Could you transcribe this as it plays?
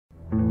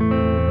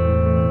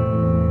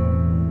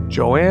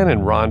Joann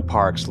and Ron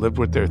Parks lived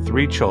with their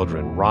 3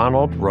 children,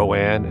 Ronald,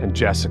 Roanne, and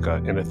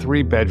Jessica, in a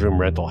 3-bedroom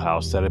rental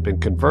house that had been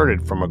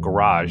converted from a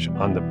garage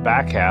on the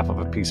back half of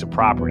a piece of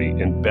property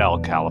in Bell,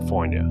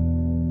 California.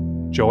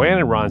 Joann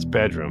and Ron's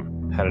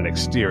bedroom had an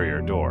exterior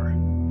door.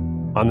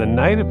 On the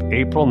night of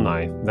April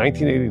 9th,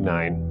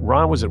 1989,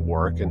 Ron was at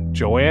work and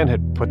Joann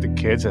had put the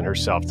kids and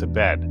herself to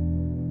bed.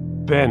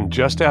 Then,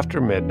 just after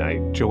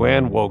midnight,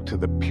 Joann woke to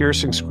the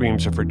piercing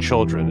screams of her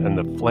children and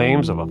the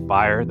flames of a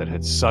fire that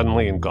had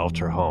suddenly engulfed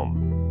her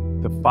home.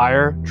 The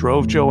fire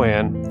drove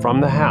Joann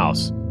from the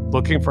house,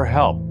 looking for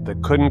help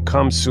that couldn't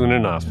come soon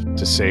enough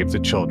to save the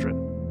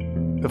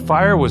children. The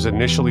fire was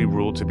initially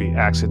ruled to be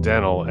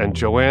accidental, and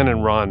Joann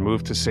and Ron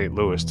moved to St.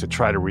 Louis to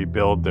try to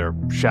rebuild their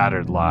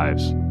shattered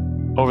lives.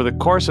 Over the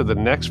course of the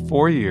next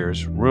 4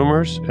 years,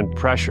 rumors and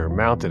pressure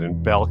mounted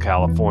in Bell,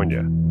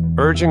 California,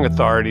 urging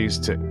authorities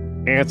to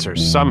answer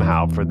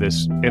somehow for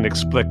this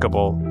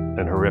inexplicable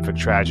and horrific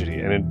tragedy,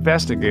 and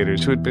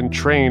investigators who had been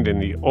trained in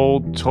the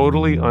old,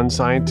 totally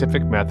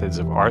unscientific methods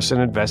of arson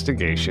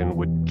investigation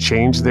would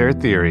change their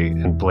theory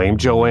and blame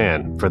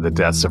Joann for the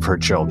deaths of her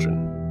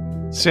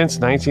children. Since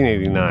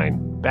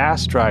 1989,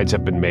 vast strides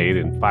have been made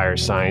in fire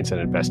science and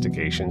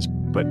investigations,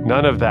 but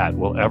none of that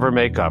will ever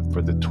make up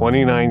for the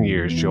 29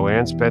 years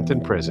Joann spent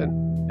in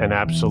prison, and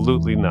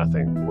absolutely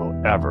nothing will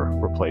ever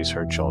replace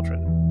her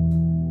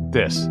children.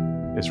 This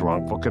is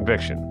Wrongful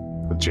Conviction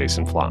with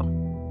Jason Flom.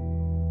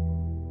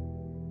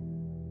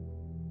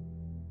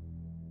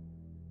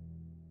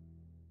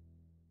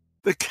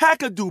 The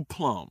Kakadu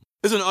plum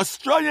is an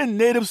Australian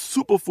native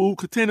superfood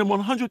containing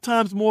 100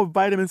 times more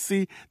vitamin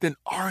C than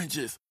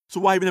oranges. So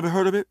why have you never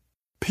heard of it?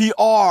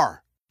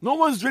 PR. No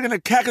one's drinking a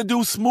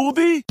Kakadu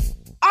smoothie?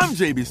 I'm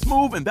JB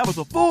Smooth, and that was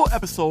a full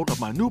episode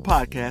of my new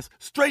podcast,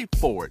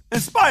 Straightforward,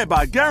 inspired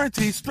by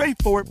guaranteed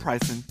straightforward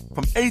pricing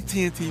from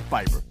AT&T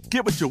Fiber.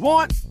 Get what you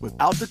want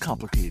without the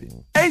complicated.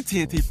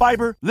 AT&T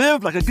Fiber,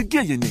 live like a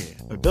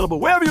gigillionaire. Available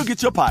wherever you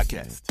get your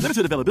podcasts.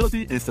 Limited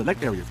availability in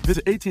select areas.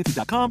 Visit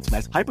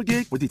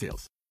AT&T.com/hypergig for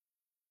details.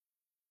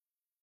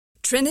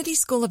 Trinity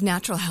School of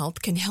Natural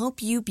Health can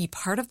help you be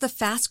part of the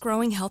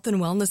fast-growing health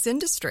and wellness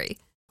industry.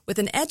 With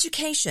an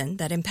education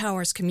that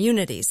empowers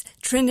communities,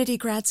 Trinity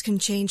grads can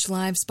change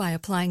lives by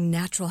applying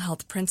natural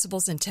health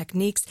principles and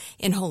techniques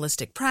in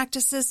holistic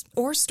practices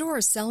or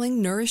stores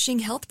selling nourishing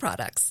health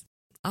products.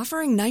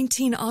 Offering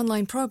 19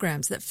 online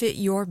programs that fit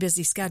your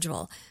busy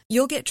schedule,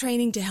 you'll get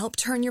training to help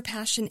turn your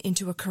passion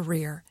into a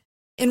career.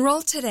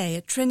 Enroll today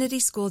at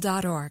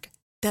trinityschool.org.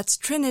 That's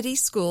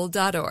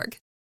trinityschool.org.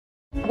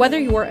 Whether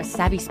you're a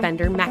savvy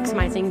spender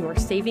maximizing your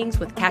savings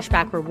with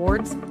cashback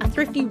rewards, a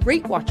thrifty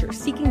rate watcher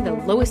seeking the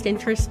lowest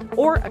interest,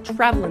 or a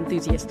travel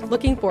enthusiast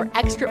looking for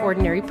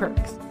extraordinary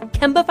perks,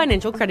 Kemba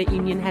Financial Credit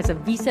Union has a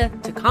visa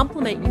to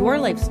complement your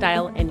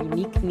lifestyle and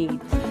unique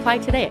needs. Apply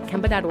today at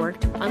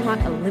Kemba.org to unlock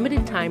a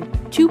limited-time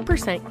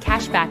 2%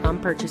 cash back on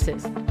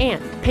purchases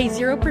and pay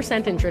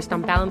 0% interest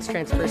on balance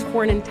transfers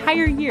for an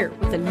entire year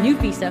with a new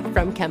visa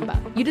from Kemba.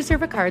 You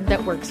deserve a card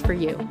that works for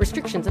you.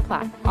 Restrictions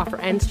apply. Offer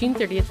ends June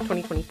 30th,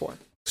 2024.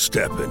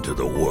 Step into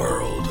the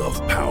world of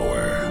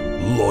power,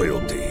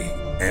 loyalty,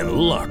 and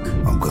luck.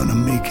 I'm gonna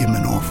make him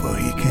an offer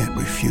he can't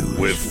refuse.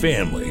 With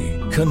family,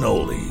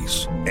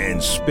 cannolis,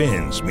 and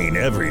spins mean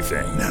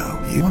everything. Now,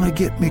 you wanna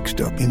get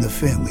mixed up in the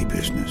family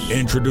business.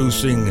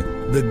 Introducing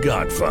The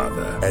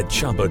Godfather at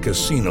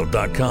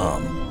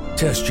ChumbaCasino.com.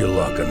 Test your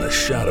luck in the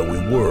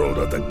shadowy world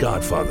of The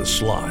Godfather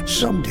slot.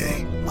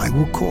 Someday, I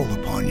will call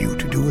upon you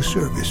to do a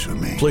service for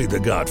me. Play The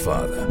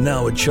Godfather,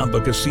 now at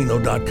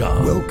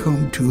ChumbaCasino.com.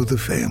 Welcome to the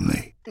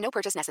family. No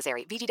purchase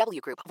necessary. VGW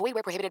Group. Void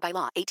where prohibited by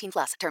law.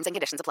 18+. Terms and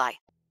conditions apply.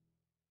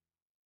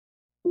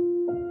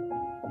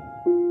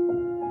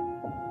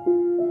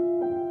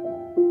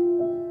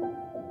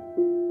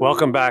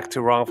 Welcome back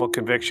to Wrongful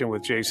Conviction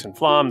with Jason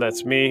Flom.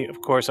 That's me.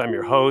 Of course, I'm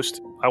your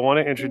host. I want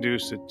to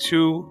introduce the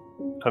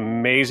 2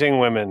 amazing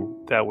women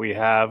that we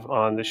have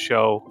on the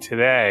show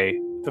today.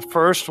 The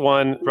first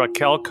one,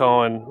 Raquel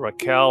Cohen.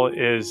 Raquel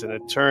is an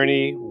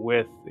attorney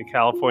with the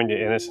California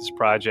Innocence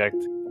Project,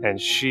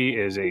 and she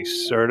is a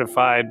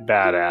certified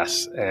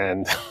badass.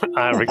 And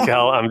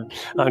Raquel, I'm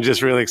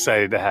just really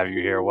excited to have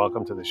you here.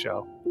 Welcome to the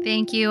show.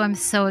 Thank you. I'm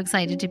so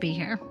excited to be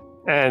here.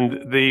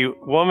 And the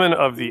woman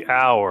of the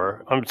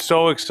hour, I'm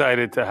so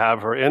excited to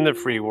have her in the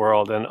free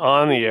world and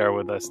on the air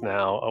with us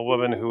now, a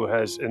woman who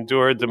has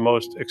endured the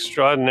most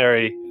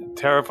extraordinary,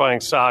 terrifying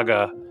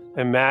saga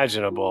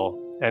imaginable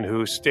and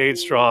who stayed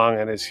strong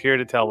and is here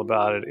to tell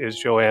about it,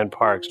 is Joann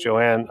Parks.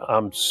 Joann,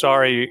 I'm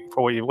sorry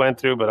for what you went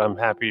through, but I'm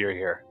happy you're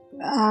here.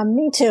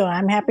 Me too.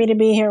 I'm happy to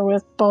be here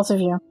with both of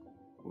you.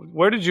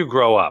 Where did you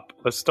grow up?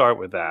 Let's start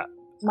with that.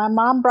 My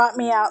mom brought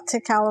me out to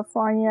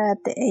California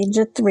at the age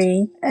of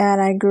 3, and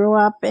I grew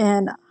up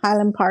in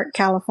Highland Park,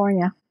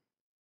 California.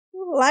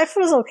 Life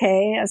was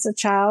okay as a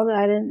child.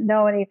 I didn't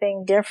know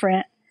anything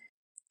different.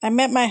 I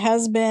met my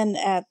husband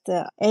at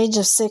the age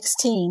of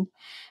 16.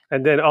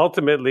 And then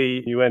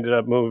ultimately you ended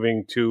up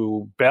moving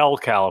to Bell,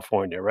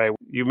 California, right?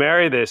 You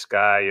marry this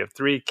guy, you have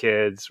 3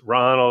 kids,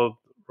 Ronald,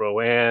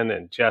 Roann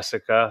and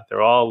Jessica.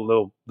 They're all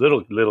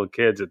little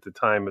kids at the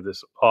time of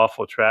this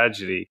awful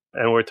tragedy.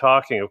 And we're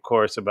talking, of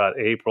course, about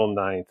April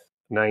 9th,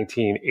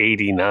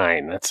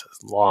 1989. That's a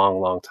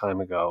long, long time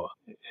ago.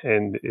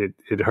 And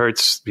it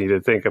hurts me to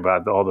think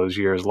about all those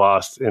years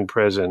lost in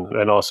prison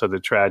and also the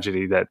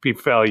tragedy that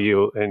befell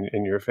you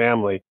and your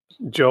family.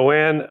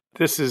 Joann,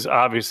 this is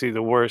obviously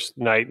the worst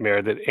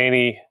nightmare that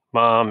any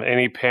mom,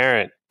 any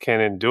parent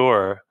can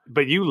endure,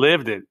 but you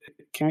lived it.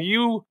 Can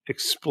you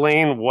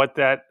explain what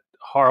that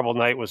horrible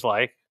night was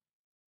like?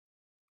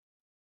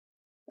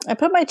 I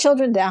put my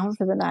children down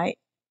for the night.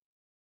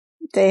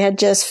 They had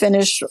just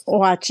finished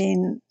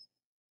watching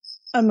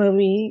a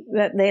movie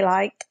that they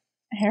liked,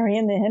 Harry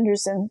and the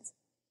Hendersons.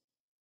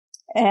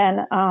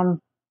 And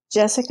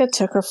Jessica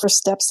took her first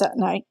steps that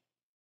night.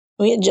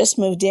 We had just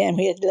moved in.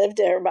 We had lived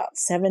there about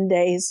 7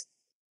 days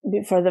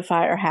before the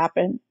fire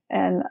happened.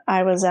 And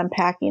I was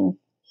unpacking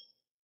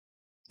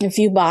a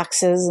few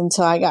boxes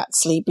until I got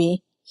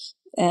sleepy.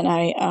 And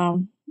I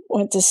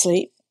went to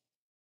sleep.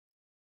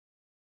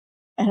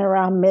 And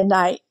around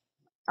midnight,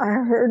 I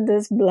heard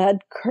this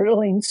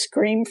blood-curdling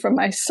scream from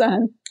my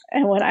son.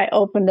 And when I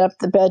opened up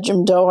the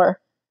bedroom door,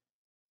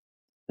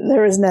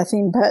 there was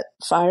nothing but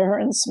fire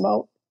and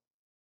smoke.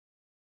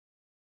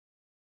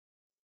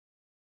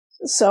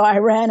 So I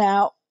ran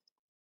out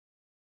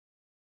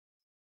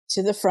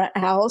to the front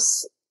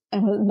house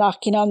and was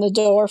knocking on the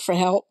door for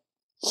help.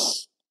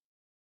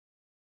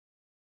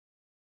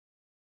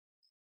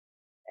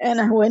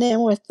 And I went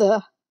in with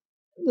the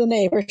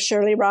neighbor,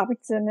 Shirley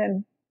Robinson,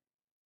 and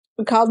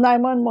we called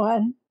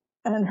 911.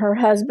 And her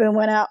husband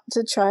went out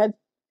to try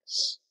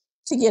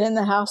to get in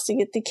the house to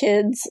get the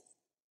kids,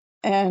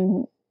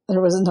 and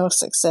there was no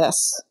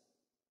success.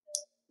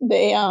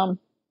 They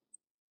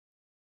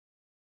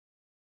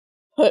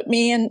put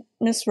me and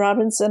Miss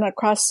Robinson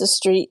across the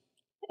street,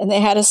 and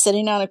they had us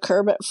sitting on a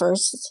curb at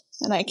first.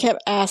 And I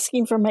kept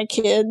asking for my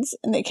kids,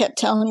 and they kept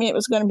telling me it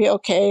was going to be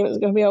okay. It was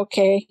going to be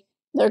okay.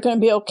 They're going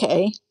to be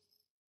okay.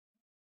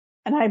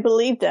 And I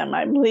believed them.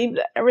 I believed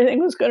that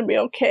everything was going to be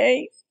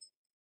okay.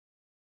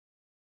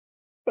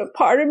 But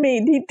part of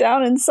me, deep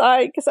down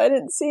inside, because I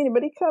didn't see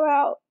anybody come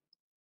out,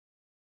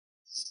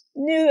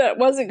 knew that it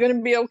wasn't going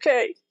to be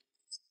okay.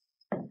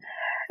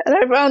 And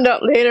I found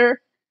out later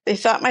they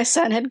thought my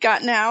son had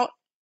gotten out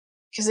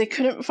because they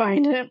couldn't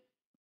find him.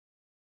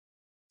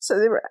 So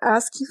they were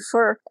asking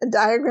for a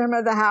diagram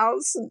of the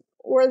house and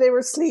where they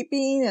were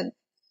sleeping, and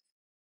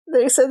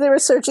they said they were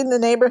searching the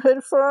neighborhood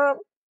for him.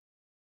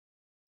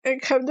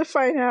 And come to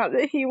find out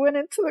that he went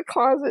into the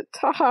closet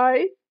to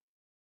hide.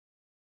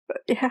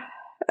 But yeah,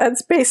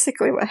 that's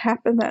basically what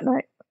happened that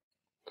night.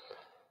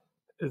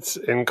 It's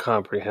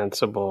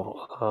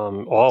incomprehensible,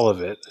 all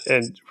of it.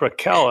 And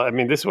Raquel, I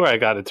mean, this is where I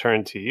got to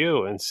turn to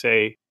you and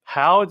say,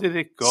 how did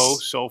it go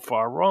so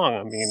far wrong?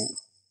 I mean,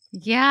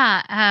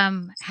 yeah,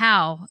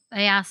 how?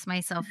 I ask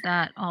myself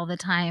that all the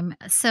time.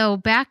 So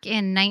back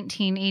in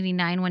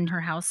 1989, when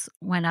her house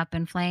went up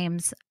in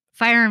flames,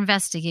 fire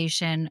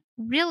investigation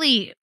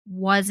really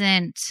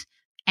wasn't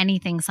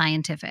anything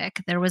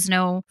scientific. There was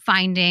no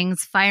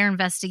findings. Fire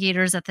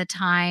investigators at the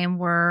time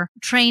were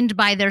trained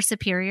by their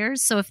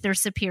superiors. So if their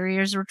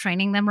superiors were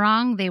training them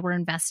wrong, they were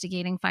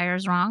investigating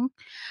fires wrong.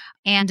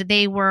 And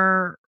they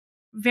were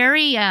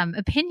very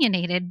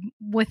opinionated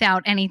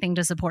without anything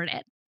to support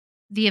it.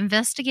 The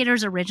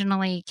investigators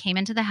originally came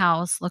into the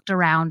house, looked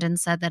around, and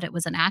said that it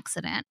was an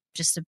accident,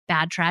 just a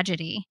bad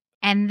tragedy.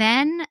 And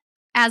then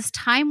as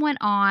time went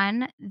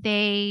on,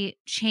 they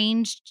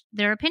changed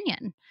their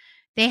opinion.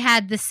 They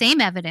had the same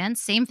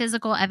evidence, same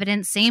physical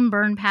evidence, same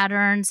burn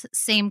patterns,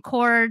 same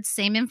cords,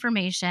 same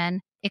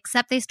information,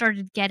 except they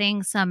started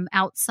getting some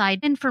outside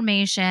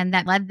information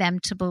that led them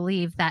to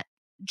believe that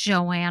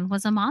Joann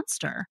was a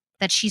monster,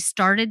 that she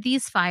started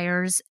these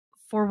fires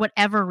for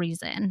whatever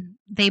reason.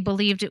 They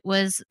believed it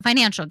was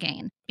financial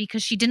gain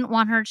because she didn't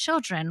want her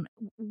children,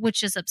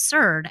 which is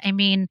absurd. I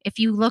mean, if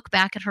you look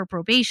back at her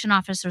probation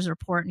officer's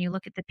report and you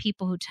look at the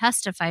people who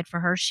testified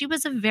for her, she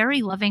was a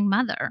very loving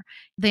mother.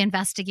 The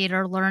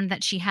investigator learned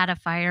that she had a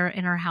fire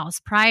in her house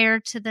prior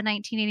to the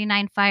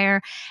 1989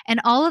 fire. And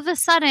all of a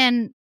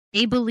sudden,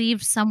 they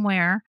believed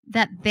somewhere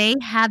that they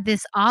had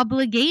this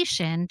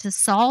obligation to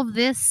solve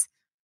this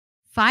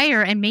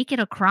fire and make it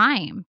a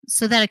crime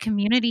so that a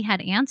community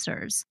had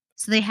answers.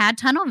 So they had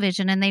tunnel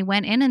vision, and they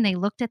went in and they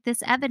looked at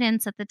this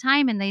evidence at the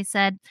time, and they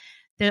said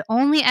the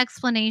only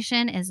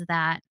explanation is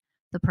that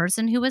the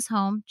person who was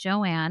home,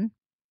 Joann,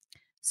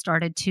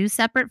 started 2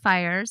 separate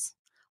fires,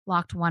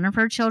 locked one of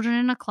her children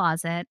in a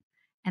closet,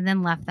 and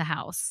then left the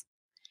house.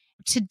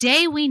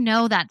 Today, we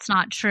know that's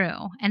not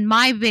true. And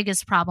my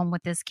biggest problem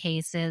with this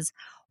case is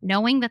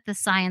knowing that the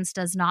science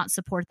does not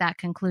support that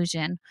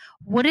conclusion.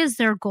 What is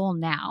their goal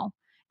now?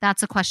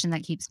 That's a question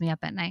that keeps me up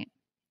at night.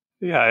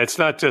 yeah, it's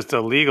not just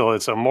illegal,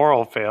 it's a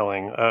moral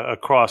failing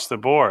across the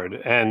board.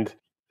 And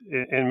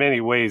in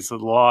many ways, the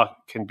law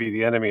can be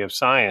the enemy of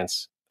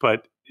science.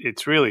 But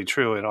it's really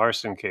true in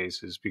arson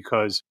cases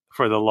because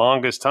for the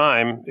longest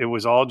time, it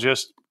was all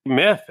just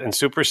myth and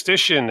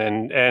superstition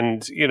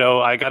and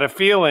I got a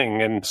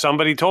feeling and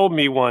somebody told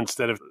me once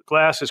that if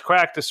glass is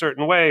cracked a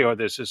certain way or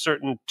there's a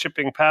certain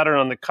chipping pattern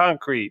on the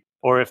concrete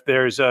or if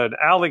there's an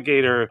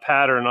alligator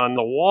pattern on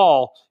the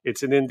wall,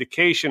 it's an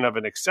indication of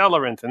an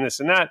accelerant and this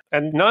and that.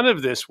 And none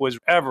of this was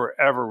ever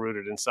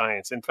rooted in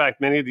science. In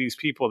fact, many of these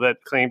people that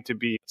claim to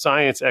be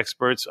science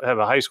experts have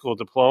a high school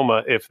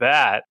diploma, if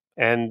that,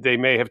 and they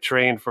may have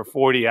trained for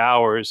 40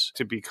 hours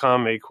to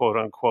become a quote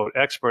unquote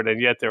expert, and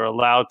yet they're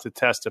allowed to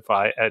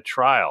testify at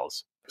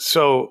trials.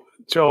 So,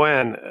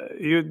 Joann,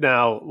 you've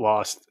now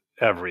lost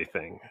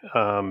everything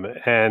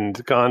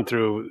and gone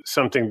through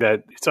something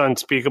that it's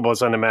unspeakable,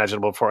 it's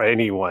unimaginable for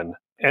anyone.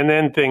 And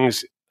then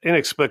things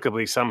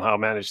inexplicably somehow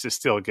managed to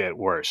still get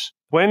worse.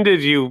 When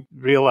did you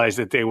realize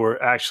that they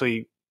were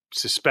actually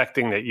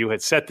suspecting that you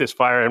had set this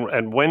fire?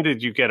 And when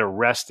did you get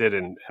arrested?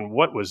 And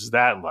what was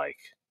that like?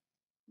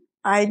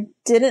 I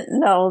didn't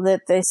know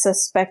that they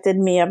suspected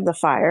me of the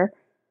fire.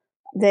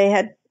 They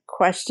had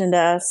questioned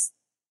us.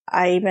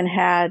 I even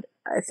had,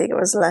 I think it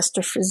was Lester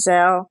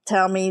Frizzell,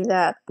 tell me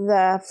that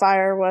the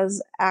fire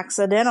was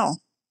accidental.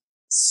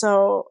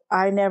 So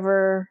I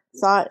never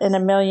thought in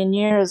a million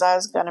years I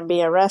was going to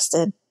be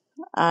arrested.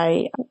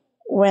 I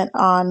went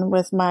on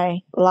with my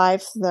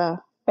life the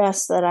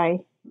best that I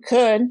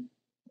could.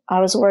 I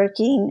was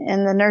working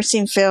in the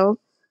nursing field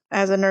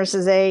as a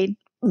nurse's aide.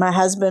 My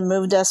husband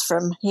moved us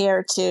from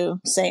here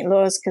to St.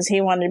 Louis because he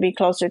wanted to be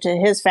closer to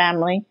his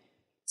family.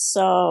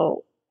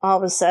 So all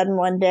of a sudden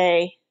one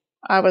day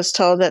I was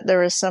told that there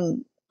were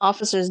some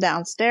officers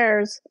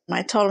downstairs.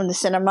 I told them to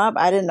send them up.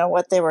 I didn't know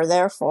what they were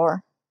there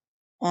for.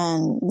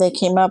 And they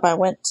came up. I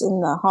went in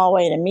the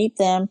hallway to meet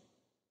them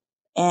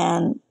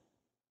and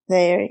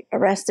they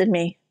arrested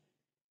me.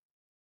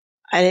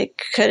 I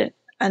couldn't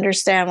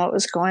understand what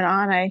was going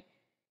on. I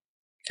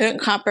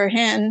couldn't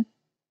comprehend.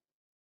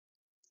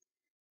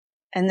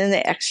 And then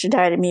they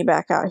extradited me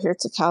back out here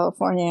to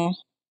California.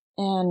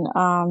 And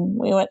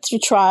we went through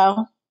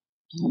trial.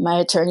 My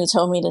attorney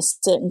told me to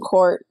sit in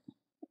court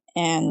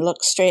and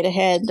look straight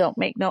ahead. Don't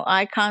make no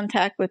eye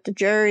contact with the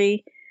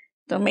jury.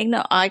 Don't make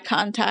no eye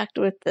contact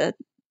with the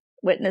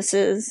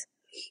witnesses.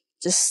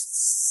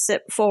 Just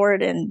sit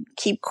forward and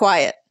keep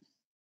quiet.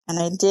 And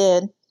I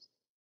did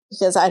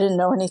because I didn't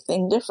know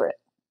anything different.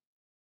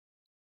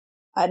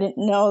 I didn't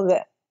know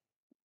that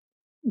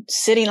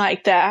sitting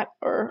like that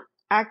or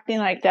acting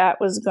like that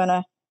was going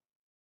to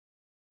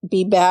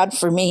be bad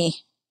for me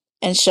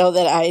and show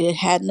that I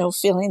had no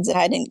feelings and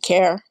I didn't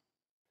care.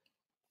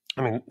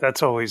 I mean,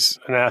 that's always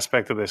an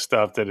aspect of this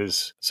stuff that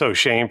is so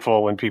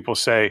shameful when people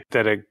say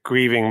that a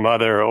grieving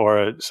mother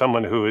or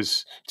someone who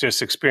has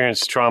just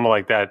experienced trauma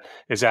like that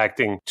is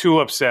acting too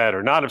upset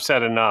or not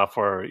upset enough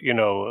or,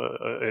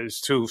 is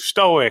too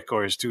stoic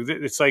or is too,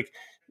 it's like,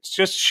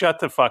 just shut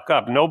the fuck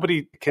up.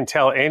 Nobody can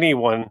tell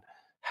anyone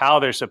how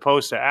they're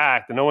supposed to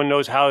act, and no one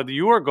knows how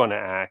you are going to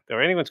act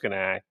or anyone's going to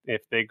act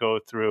if they go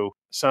through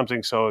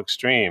something so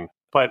extreme.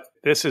 But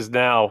this is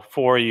now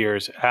 4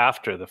 years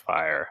after the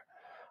fire.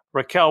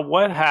 Raquel,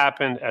 what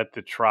happened at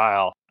the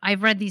trial?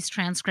 I've read these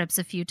transcripts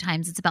a few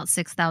times. It's about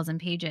 6,000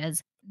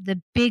 pages.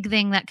 The big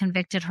thing that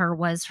convicted her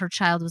was her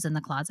child was in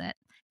the closet.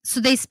 So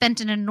they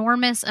spent an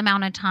enormous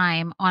amount of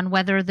time on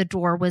whether the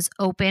door was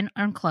open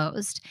or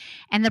closed.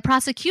 And the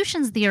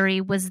prosecution's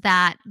theory was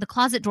that the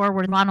closet door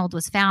where Ronald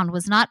was found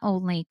was not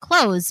only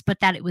closed,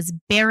 but that it was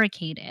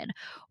barricaded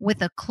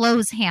with a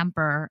clothes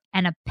hamper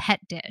and a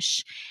pet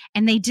dish.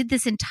 And they did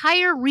this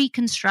entire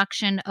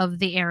reconstruction of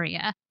the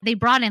area. They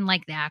brought in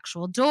like the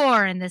actual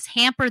door and this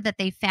hamper that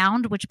they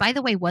found, which by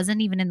the way,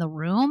 wasn't even in the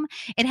room.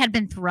 It had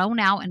been thrown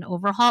out and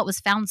overhauled. It was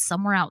found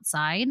somewhere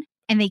outside.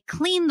 And they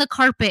cleaned the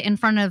carpet in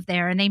front of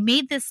there and they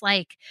made this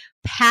like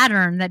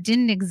pattern that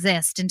didn't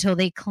exist until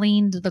they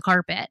cleaned the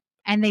carpet.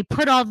 And they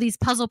put all these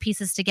puzzle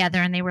pieces together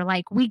and they were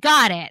like, we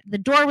got it. The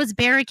door was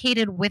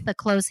barricaded with a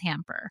clothes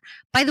hamper.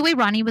 By the way,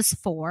 Ronnie was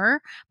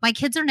 4. My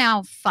kids are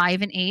now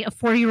 5 and 8. A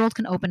 4-year-old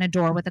can open a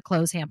door with a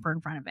clothes hamper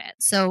in front of it.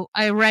 So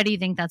I already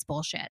think that's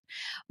bullshit.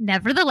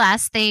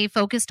 Nevertheless, they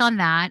focused on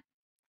that.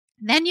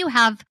 Then you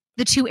have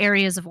the 2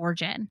 areas of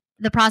origin.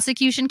 The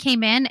prosecution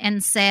came in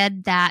and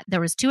said that there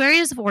was 2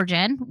 areas of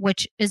origin,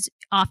 which is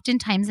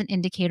oftentimes an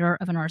indicator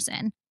of an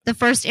arson. The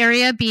first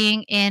area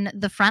being in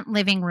the front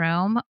living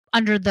room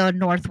under the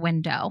north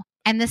window,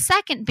 and the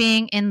second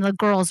being in the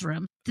girls'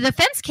 room. The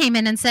defense came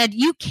in and said,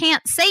 you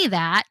can't say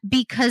that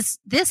because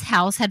this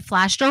house had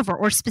flashed over,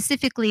 or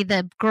specifically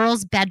the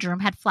girls' bedroom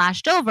had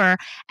flashed over,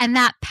 and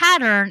that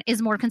pattern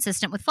is more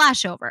consistent with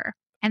flashover.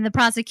 And the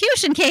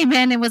prosecution came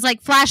in and was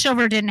like,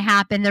 flashover didn't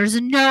happen. There's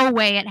no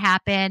way it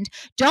happened.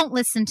 Don't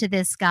listen to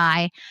this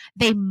guy.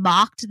 They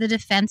mocked the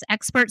defense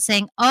expert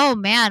saying, oh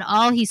man,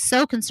 he's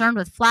so concerned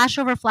with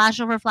flashover,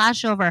 flashover,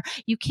 flashover.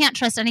 You can't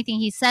trust anything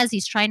he says.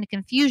 He's trying to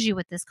confuse you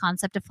with this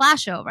concept of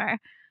flashover.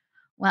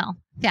 Well,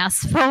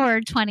 fast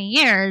forward 20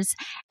 years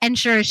and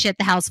sure as shit,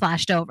 the house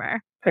flashed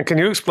over. And can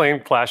you explain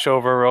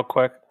flashover real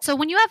quick? So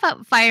when you have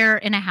a fire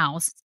in a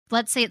house,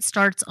 let's say it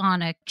starts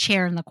on a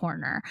chair in the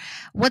corner.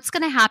 What's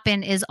going to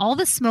happen is all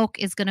the smoke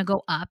is going to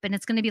go up, and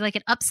it's going to be like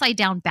an upside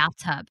down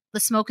bathtub. The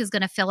smoke is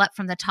going to fill up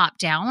from the top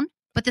down,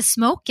 but the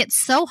smoke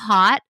gets so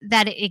hot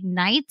that it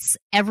ignites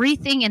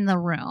everything in the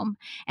room.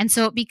 And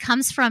so it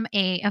becomes from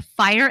a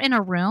fire in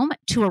a room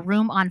to a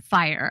room on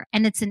fire.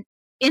 And it's an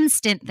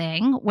instant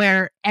thing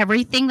where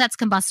everything that's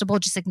combustible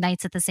just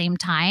ignites at the same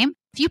time.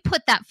 If you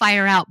put that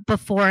fire out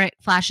before it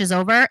flashes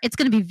over, it's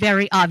going to be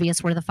very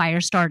obvious where the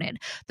fire started.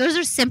 Those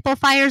are simple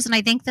fires, and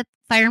I think that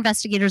fire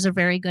investigators are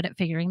very good at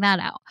figuring that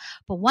out.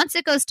 But once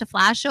it goes to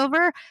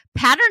flashover,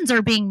 patterns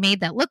are being made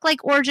that look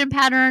like origin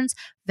patterns.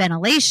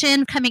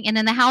 Ventilation coming in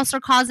the house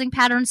are causing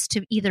patterns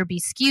to either be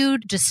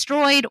skewed,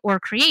 destroyed, or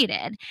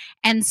created.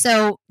 And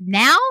so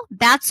now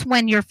that's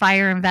when your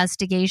fire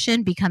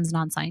investigation becomes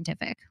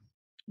non-scientific.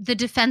 The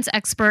defense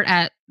expert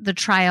at the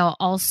trial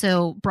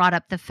also brought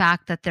up the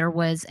fact that there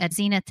was a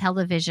Zenith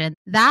television.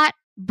 That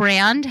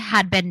brand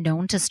had been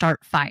known to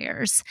start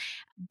fires,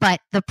 but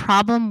the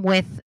problem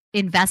with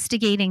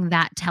investigating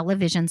that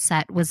television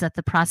set was that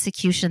the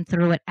prosecution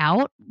threw it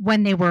out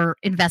when they were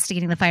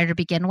investigating the fire to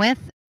begin with.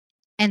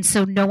 And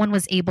so no one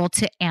was able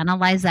to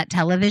analyze that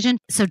television.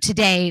 So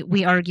today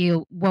we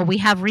argue, well, we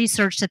have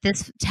research that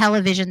this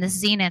television, this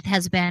Zenith,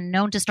 has been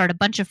known to start a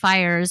bunch of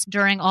fires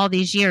during all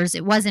these years.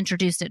 It was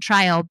introduced at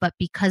trial, but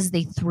because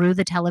they threw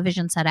the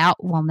television set out,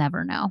 we'll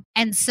never know.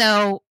 And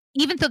so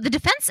even though the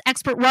defense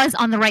expert was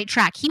on the right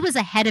track, he was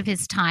ahead of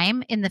his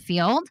time in the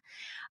field,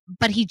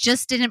 but he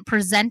just didn't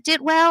present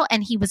it well.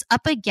 And he was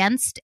up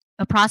against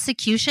a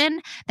prosecution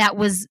that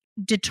was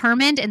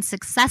determined and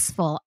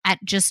successful at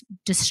just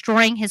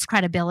destroying his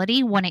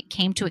credibility when it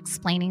came to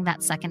explaining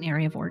that second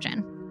area of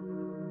origin.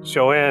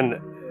 Joann,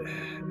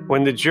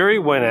 when the jury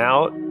went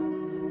out,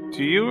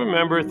 do you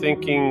remember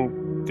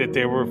thinking that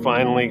they were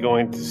finally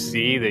going to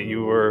see that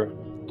you were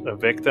a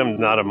victim,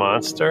 not a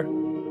monster?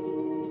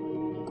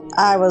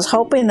 I was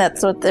hoping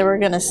that's what they were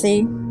going to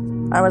see.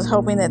 I was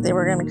hoping that they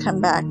were going to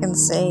come back and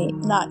say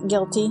not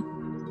guilty.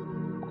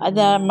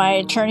 That my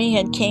attorney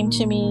had came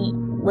to me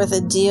with a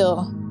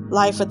deal,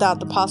 life without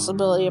the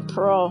possibility of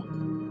parole.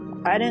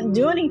 I didn't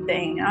do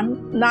anything.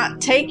 I'm not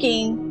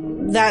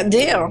taking that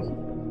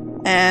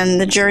deal.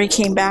 And the jury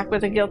came back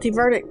with a guilty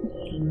verdict.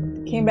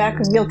 And then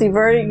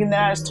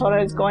I was told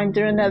I was going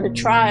through another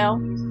trial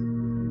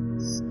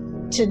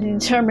to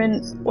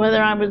determine whether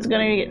I was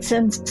going to get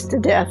sentenced to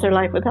death or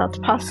life without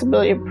the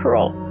possibility of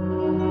parole.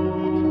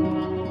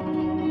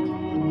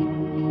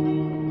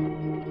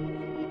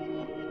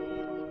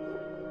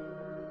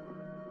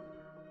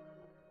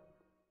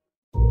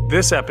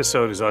 This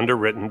episode is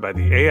underwritten by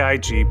the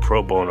AIG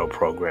Pro Bono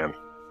program.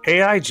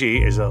 AIG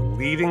is a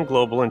leading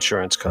global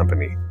insurance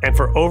company, and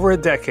for over a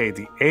decade,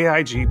 the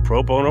AIG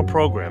Pro Bono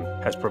program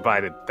has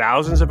provided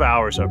thousands of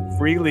hours of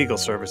free legal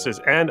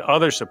services and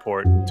other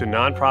support to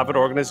nonprofit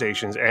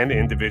organizations and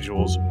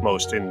individuals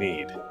most in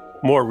need.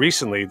 More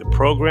recently, the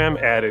program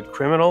added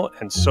criminal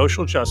and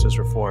social justice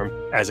reform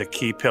as a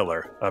key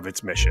pillar of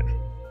its mission.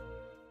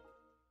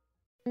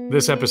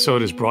 This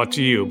episode is brought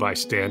to you by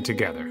Stand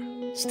Together.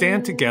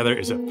 Stand Together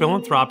is a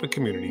philanthropic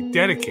community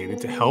dedicated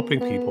to helping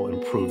people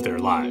improve their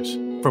lives.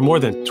 For more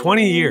than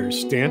 20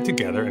 years, Stand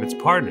Together and its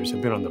partners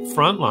have been on the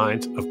front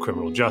lines of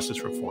criminal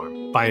justice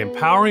reform. By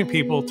empowering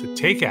people to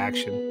take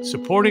action,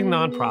 supporting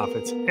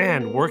nonprofits,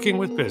 and working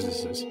with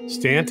businesses,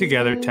 Stand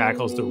Together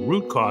tackles the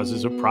root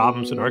causes of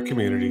problems in our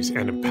communities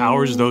and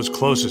empowers those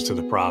closest to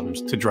the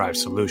problems to drive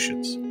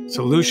solutions.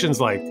 Solutions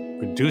like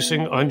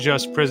reducing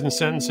unjust prison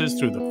sentences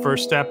through the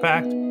First Step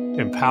Act,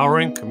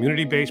 empowering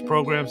community-based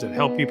programs that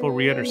help people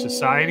reenter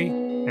society,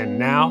 and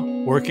now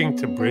working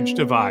to bridge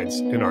divides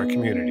in our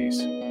communities.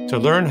 To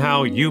learn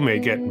how you may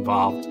get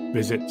involved,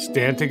 visit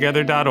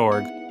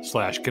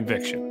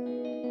standtogether.org/conviction.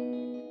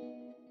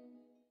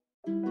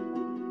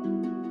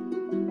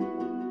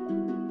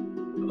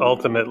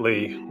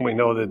 Ultimately, we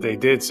know that they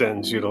did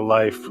sentence you to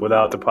life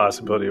without the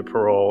possibility of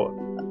parole.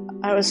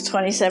 I was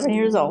 27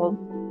 years old,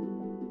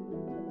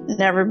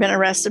 never been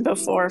arrested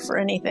before for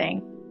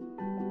anything.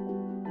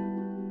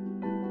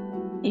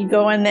 You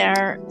go in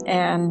there,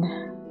 and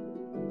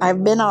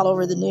I've been all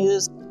over the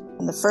news,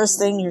 and the first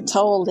thing you're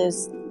told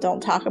is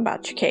don't talk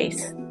about your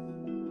case,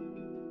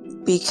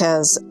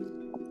 because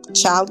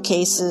child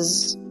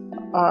cases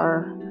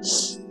are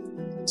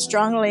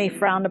strongly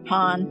frowned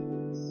upon,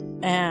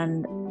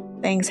 and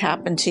things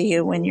happen to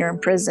you when you're in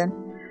prison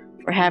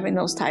for having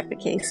those type of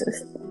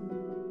cases.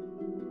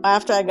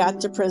 After I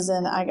got to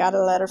prison, I got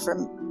a letter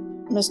from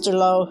Mr.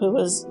 Lowe, who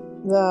was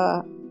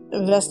the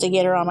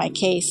investigator on my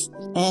case,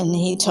 and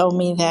he told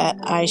me that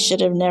I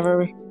should have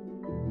never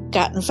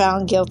gotten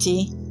found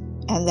guilty,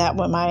 and that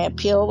when my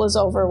appeal was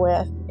over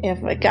with,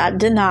 if it got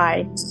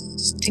denied,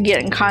 to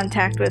get in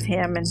contact with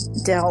him and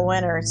Dale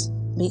Winters,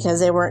 because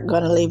they weren't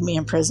going to leave me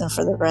in prison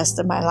for the rest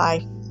of my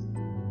life.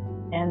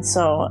 And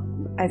so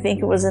I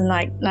think it was in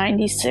like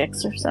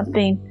 96 or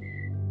something,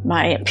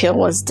 my appeal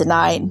was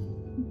denied,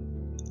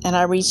 and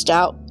I reached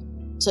out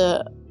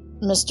to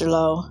Mr.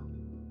 Lowe,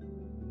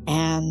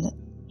 and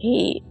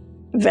he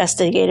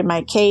investigated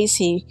my case.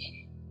 He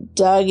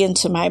dug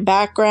into my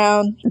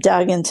background,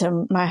 dug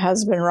into my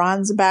husband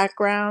Ron's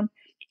background.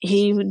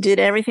 He did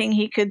everything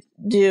he could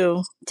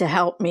do to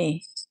help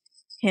me,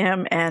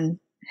 him and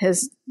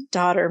his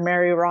daughter,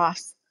 Mary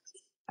Roth.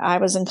 I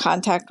was in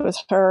contact with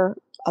her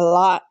a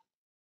lot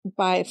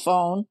by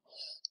phone,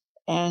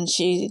 and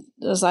she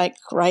was like,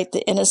 write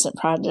the Innocent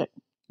Project.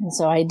 And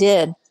so I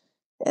did,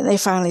 and they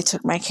finally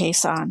took my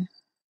case on.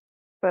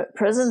 But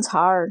prison's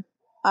hard.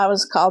 I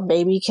was called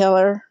baby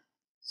killer.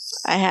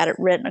 I had it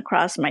written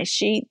across my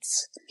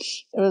sheets.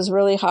 It was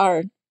really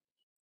hard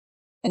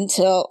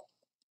until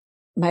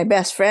my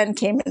best friend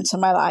came into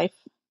my life,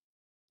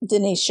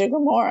 Denise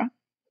Sugarmora.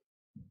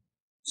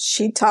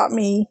 She taught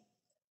me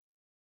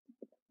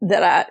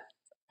that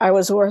I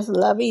was worth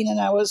loving and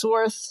I was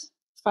worth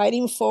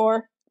fighting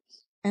for,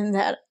 and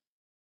that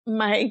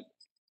my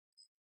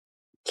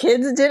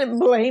kids didn't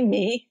blame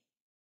me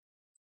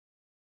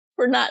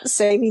for not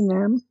saving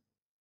them,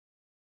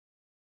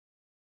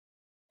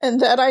 and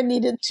that I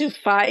needed to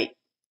fight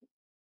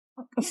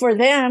for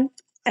them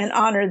and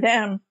honor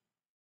them,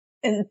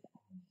 and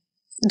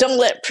don't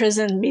let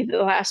prison be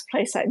the last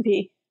place I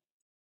be.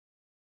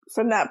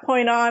 From that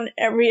point on,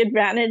 every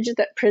advantage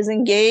that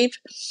prison gave,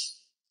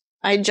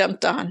 I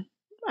jumped on.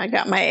 I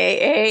got my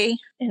AA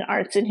in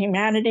arts and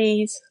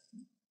humanities.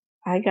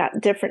 I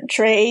got different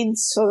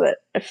trades so that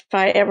if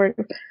I ever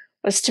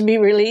was to be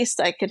released,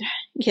 I could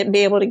be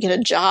able to get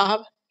a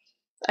job.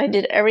 I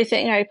did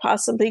everything I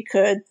possibly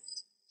could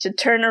to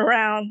turn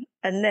around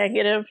a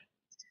negative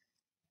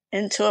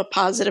into a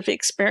positive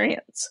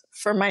experience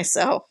for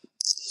myself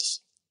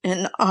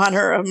in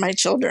honor of my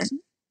children.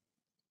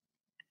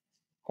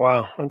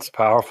 Wow, that's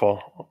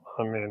powerful.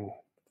 I mean,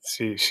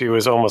 she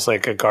was almost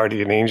like a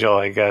guardian angel,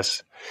 I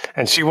guess.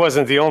 And she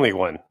wasn't the only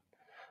one.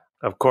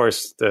 Of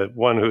course, the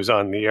one who's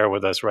on the air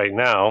with us right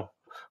now.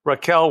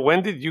 Raquel,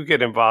 when did you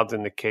get involved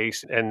in the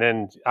case? And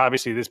then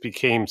obviously this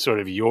became sort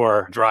of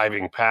your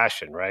driving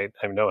passion, right?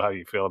 I know how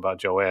you feel about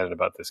Joann and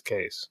about this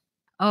case.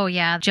 Oh,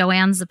 yeah.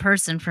 Joann's the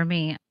person for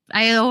me.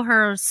 I owe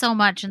her so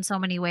much in so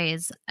many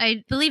ways.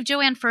 I believe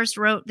Joann first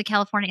wrote the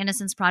California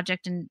Innocence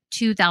Project in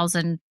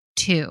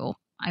 2002.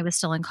 I was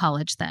still in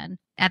college then.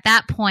 At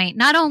that point,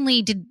 not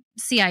only did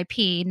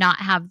CIP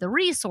not have the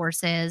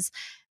resources,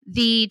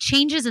 the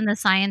changes in the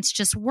science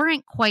just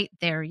weren't quite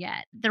there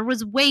yet. There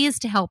was ways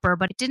to help her,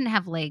 but it didn't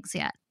have legs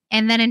yet.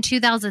 And then in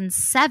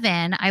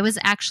 2007, I was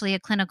actually a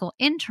clinical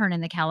intern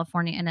in the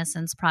California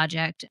Innocence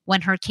Project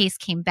when her case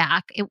came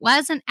back. It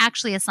wasn't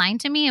actually assigned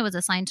to me. It was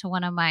assigned to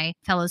one of my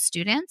fellow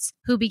students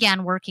who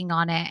began working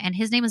on it. And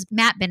his name was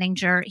Matt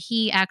Benninger.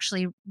 He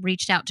actually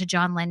reached out to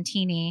John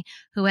Lentini,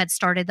 who had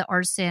started the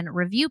arson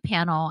review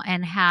panel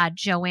and had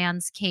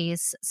Joann's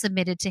case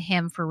submitted to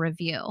him for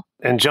review.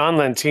 And John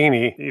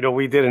Lentini,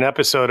 we did an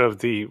episode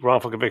of the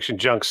Wrongful Conviction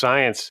Junk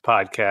Science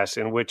podcast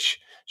in which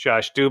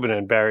Josh Dubin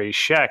and Barry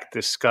Scheck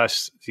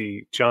discussed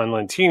the John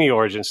Lentini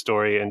origin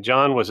story. And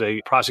John was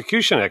a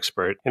prosecution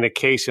expert in a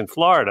case in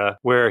Florida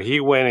where he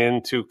went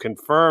in to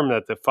confirm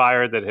that the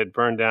fire that had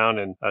burned down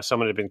and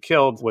someone had been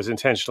killed was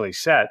intentionally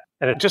set.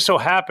 And it just so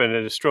happened,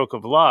 at a stroke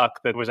of luck,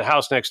 that there was a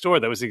house next door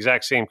that was the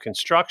exact same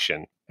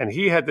construction. And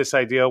he had this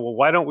idea, well,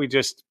 why don't we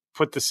just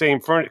put the same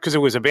furniture, because it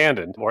was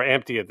abandoned or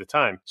empty at the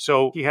time.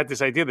 So he had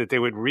this idea that they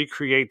would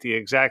recreate the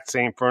exact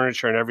same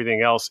furniture and everything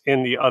else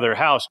in the other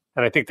house.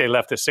 And I think they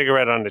left a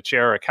cigarette on the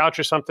chair or a couch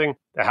or something.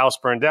 The house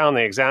burned down.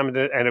 They examined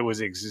it, and it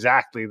was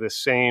exactly the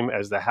same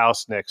as the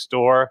house next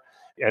door.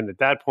 And at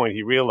that point,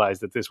 he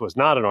realized that this was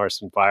not an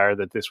arson fire,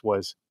 that this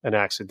was an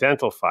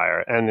accidental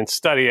fire. And in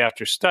study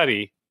after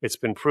study, it's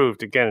been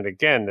proved again and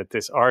again that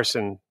this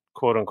arson,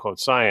 quote unquote,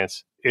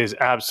 science is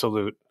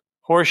absolute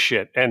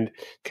horseshit. And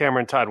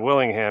Cameron Todd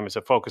Willingham is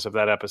a focus of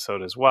that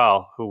episode as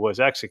well, who was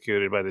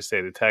executed by the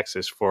state of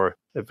Texas for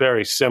a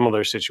very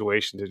similar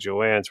situation to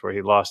Joann's, where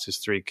he lost his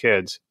 3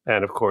 kids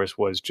and, of course,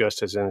 was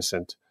just as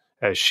innocent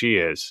as she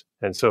is.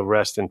 And so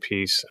rest in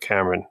peace,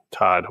 Cameron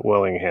Todd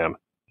Willingham.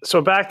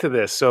 So back to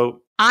this.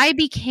 So I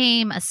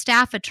became a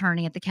staff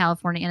attorney at the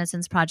California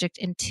Innocence Project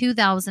in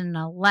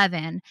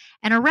 2011.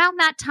 And around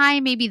that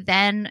time, maybe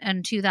then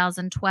in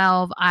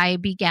 2012, I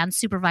began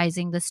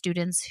supervising the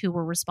students who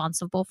were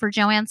responsible for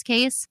Joann's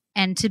case.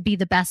 And to be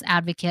the best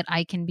advocate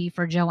I can be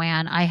for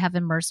Joann, I have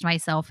immersed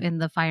myself in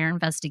the fire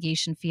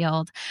investigation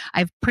field.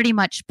 I've pretty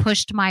much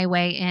pushed my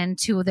way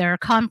into their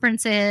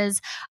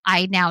conferences.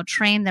 I now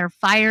train their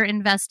fire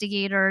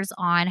investigators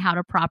on how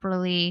to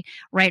properly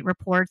write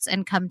reports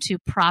and come to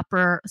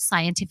proper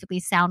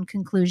scientifically sound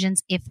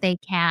conclusions if they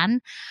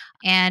can.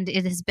 And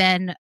it has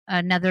been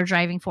another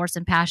driving force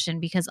and passion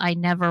because I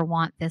never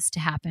want this to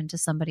happen to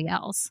somebody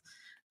else.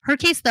 Her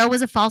case, though,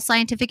 was a false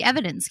scientific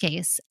evidence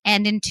case.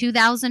 And in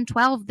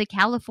 2012, the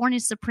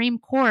California Supreme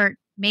Court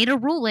made a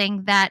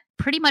ruling that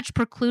pretty much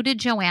precluded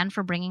Joann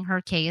from bringing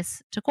her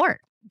case to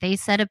court. They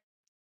said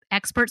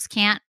experts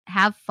can't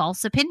have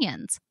false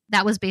opinions.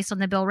 that was based on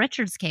the Bill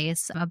Richards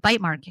case, a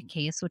bite mark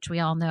case, which we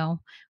all know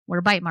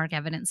where bite mark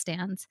evidence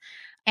stands.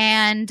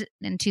 And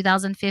in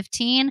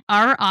 2015,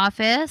 our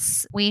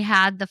office, we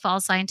had the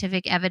false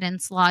scientific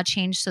evidence law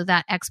changed so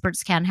that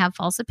experts can have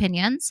false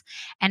opinions.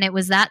 And it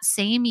was that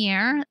same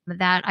year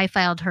that I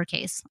filed her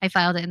case. I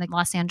filed it in the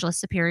Los Angeles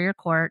Superior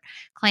Court,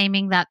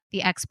 claiming that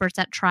the experts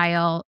at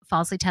trial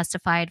falsely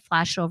testified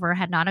flashover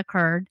had not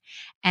occurred.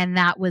 And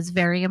that was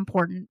very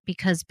important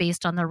because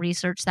based on the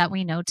research that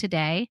we know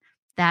today,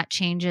 that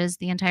changes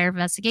the entire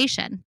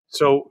investigation.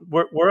 So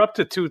we're up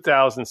to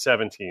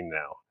 2017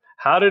 now.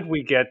 How did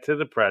we get to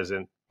the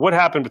present? What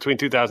happened between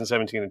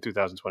 2017 and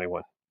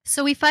 2021?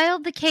 So we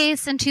filed the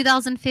case in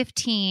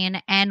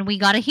 2015 and we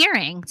got a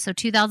hearing. So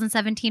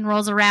 2017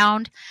 rolls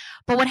around.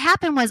 But what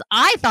happened was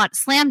I thought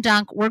slam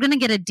dunk, we're going to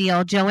get a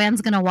deal.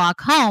 Joann's going to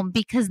walk home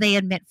because they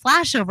admit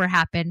flashover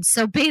happened.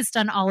 So based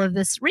on all of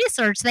this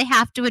research, they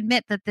have to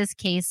admit that this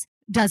case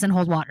doesn't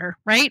hold water,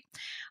 right?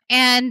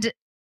 And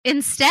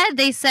instead,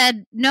 they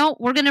said, no,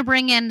 we're going to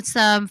bring in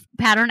some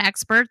pattern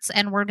experts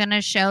and we're going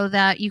to show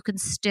that you can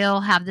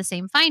still have the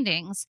same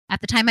findings. At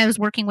the time, I was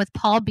working with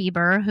Paul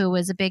Bieber, who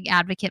was a big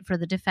advocate for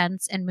the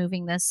defense and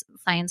moving this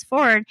science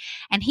forward.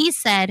 And he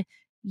said,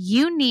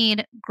 you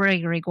need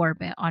Gregory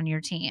Gorbit on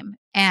your team.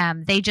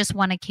 They just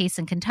won a case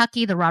in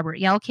Kentucky, the Robert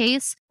Yell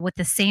case, with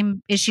the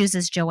same issues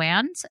as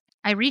Joann's.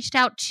 I reached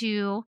out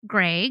to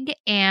Greg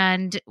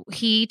and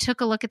he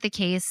took a look at the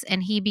case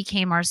and he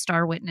became our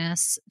star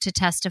witness to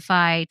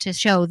testify to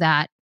show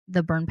that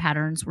the burn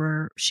patterns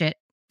were shit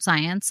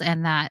science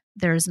and that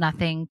there's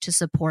nothing to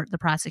support the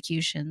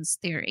prosecution's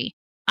theory.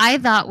 I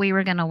thought we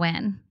were going to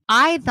win.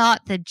 I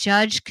thought the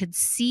judge could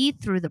see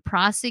through the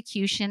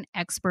prosecution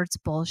experts'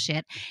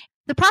 bullshit.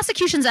 The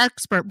prosecution's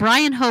expert,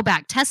 Brian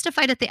Hoback,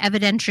 testified at the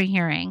evidentiary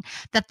hearing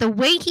that the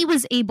way he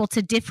was able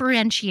to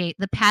differentiate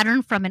the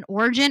pattern from an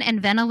origin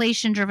and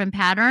ventilation-driven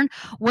pattern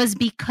was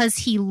because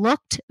he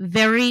looked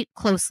very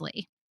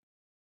closely.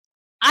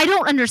 I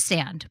don't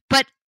understand,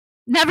 but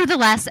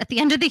nevertheless, at the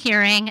end of the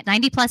hearing,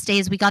 90 plus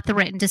days, we got the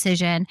written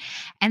decision,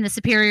 and the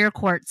Superior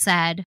Court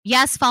said,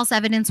 yes, false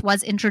evidence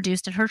was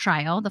introduced at her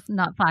trial,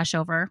 not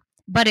flashover,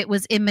 but it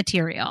was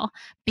immaterial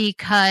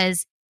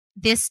because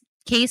this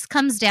case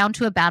comes down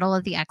to a battle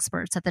of the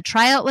experts. At the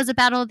trial, it was a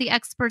battle of the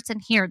experts,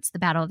 and here it's the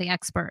battle of the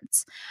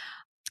experts.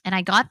 And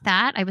I got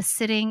that. I was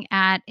sitting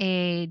at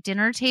a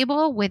dinner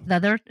table with the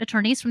other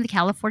attorneys from the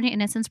California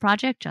Innocence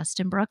Project,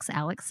 Justin Brooks,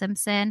 Alex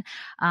Simpson,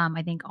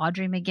 I think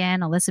Audrey McGinn,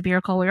 Alyssa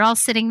Bierko. We were all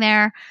sitting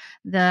there.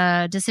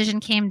 The decision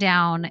came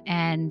down,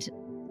 and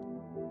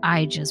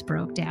I just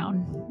broke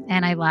down,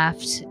 and I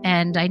left.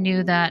 And I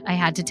knew that I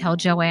had to tell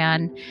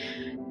Joann,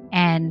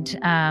 and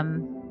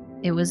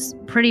it was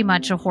pretty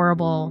much a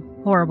horrible,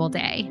 horrible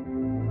day.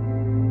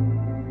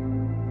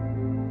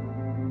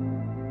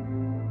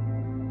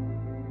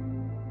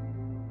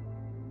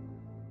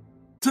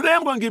 Today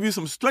I'm going to give you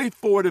some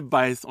straightforward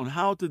advice on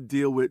how to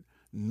deal with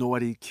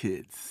naughty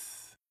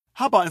kids.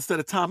 How about instead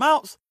of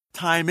timeouts,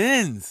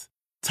 time-ins?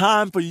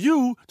 Time for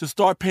you to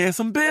start paying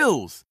some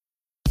bills.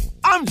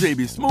 I'm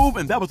JB Smoove,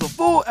 and that was a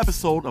full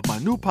episode of my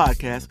new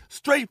podcast,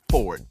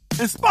 Straightforward,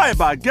 inspired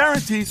by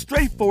guaranteed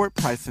straightforward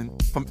pricing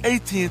from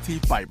AT&T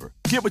Fiber.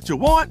 Get what you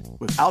want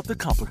without the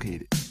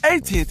complicated.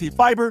 AT&T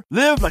Fiber,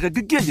 live like a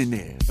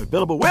gigillionaire.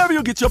 Available wherever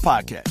you get your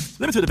podcast.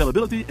 Limited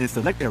availability in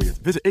select areas.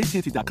 Visit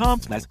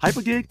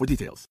AT&T.com/hypergig for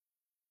details.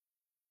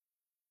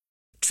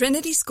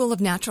 Trinity School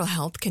of Natural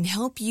Health can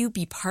help you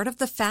be part of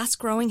the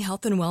fast-growing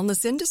health and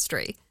wellness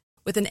industry.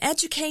 With an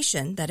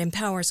education that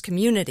empowers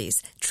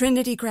communities,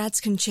 Trinity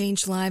grads can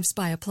change lives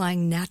by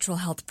applying natural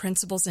health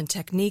principles and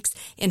techniques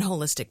in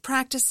holistic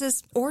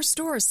practices or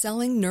stores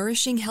selling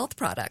nourishing health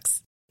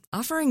products.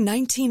 Offering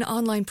 19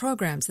 online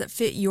programs that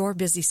fit your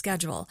busy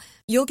schedule,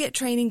 you'll get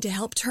training to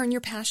help turn your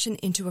passion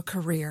into a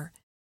career.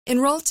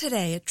 Enroll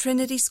today at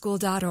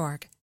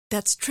trinityschool.org.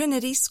 That's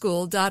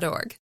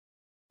trinityschool.org.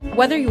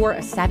 Whether you're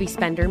a savvy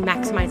spender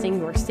maximizing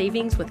your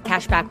savings with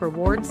cashback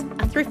rewards,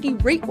 a thrifty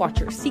rate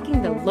watcher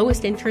seeking the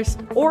lowest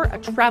interest, or a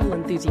travel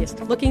enthusiast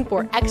looking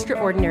for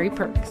extraordinary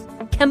perks,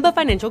 Kemba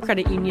Financial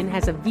Credit Union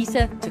has a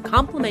visa to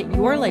complement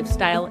your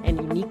lifestyle and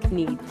unique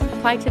needs.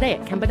 Apply today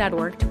at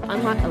Kemba.org to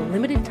unlock a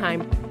limited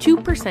time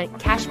 2%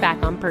 cash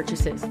back on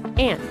purchases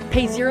and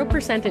pay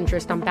 0%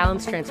 interest on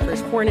balance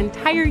transfers for an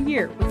entire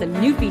year with a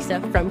new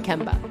visa from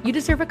Kemba. You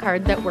deserve a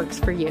card that works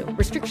for you.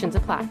 Restrictions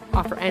apply.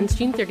 Offer ends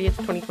June 30th,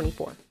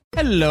 2024.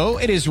 Hello,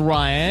 it is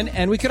Ryan,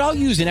 and we could all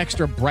use an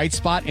extra bright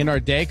spot in our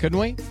day, couldn't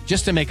we?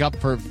 Just to make up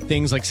for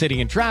things like sitting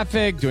in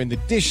traffic, doing the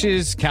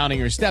dishes, counting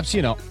your steps,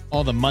 you know,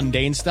 all the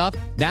mundane stuff.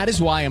 That is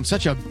why I'm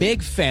such a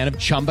big fan of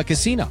Chumba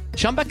Casino.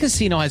 Chumba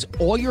Casino has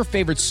all your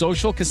favorite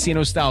social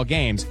casino-style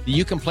games that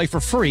you can play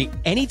for free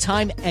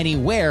anytime,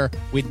 anywhere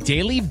with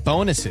daily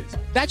bonuses.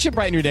 That should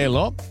brighten your day a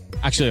little.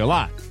 Actually, a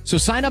lot. So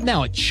sign up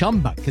now at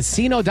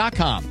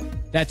ChumbaCasino.com.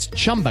 That's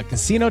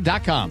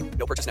ChumbaCasino.com.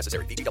 No purchase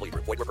necessary. VGW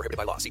Group. Void where prohibited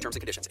by law. See terms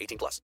and conditions.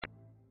 18+.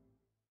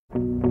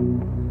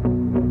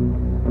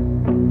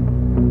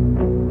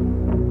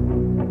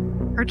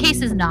 Her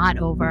case is not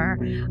over.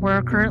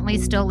 We're currently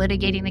still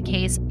litigating the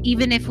case.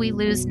 Even if we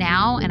lose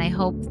now, and I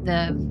hope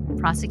the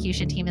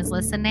prosecution team is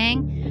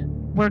listening,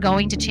 we're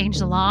going to change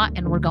the law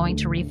and we're going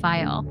to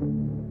refile.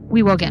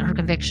 We will get her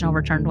conviction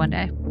overturned one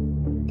day.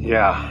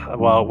 Yeah,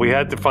 well, we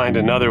had to find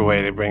another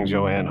way to bring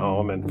Joann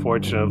home, and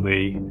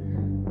fortunately,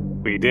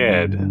 we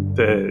did.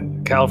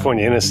 The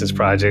California Innocence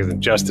Project,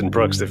 and Justin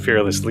Brooks, the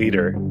fearless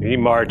leader, he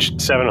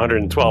marched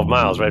 712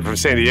 miles, right, from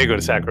San Diego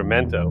to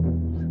Sacramento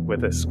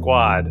with a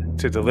squad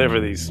to deliver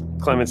these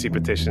clemency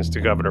petitions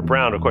to Governor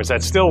Brown. Of course,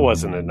 that still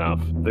wasn't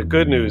enough. The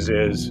good news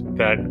is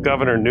that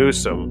Governor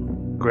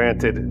Newsom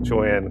granted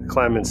Joann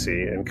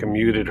clemency and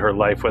commuted her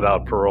life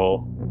without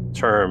parole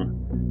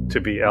term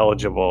to be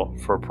eligible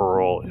for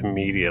parole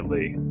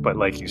immediately. But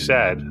like you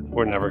said,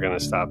 we're never going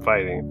to stop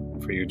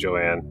fighting for you,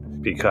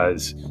 Joann,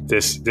 because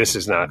this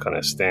is not going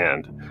to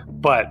stand.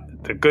 But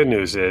the good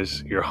news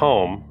is you're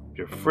home,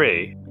 you're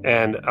free.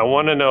 And I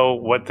want to know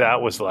what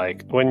that was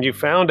like when you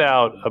found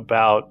out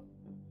about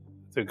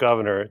the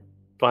governor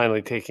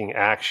finally taking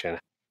action.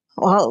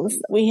 Well,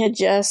 we had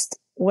just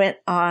went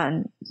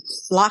on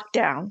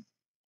lockdown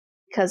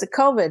because of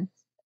COVID,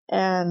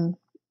 and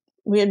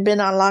we had been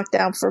on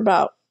lockdown for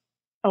about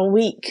a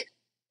week.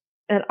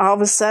 And all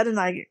of a sudden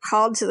I get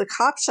called to the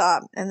cop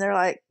shop and they're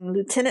like,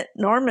 Lieutenant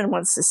Norman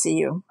wants to see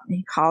you. And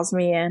he calls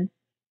me in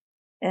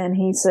and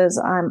he says,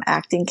 I'm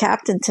acting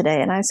captain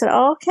today. And I said,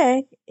 oh,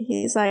 okay.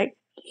 He's like,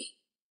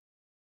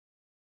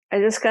 I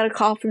just got a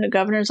call from the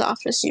governor's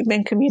office. You've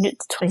been commuted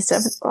to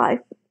 27th life.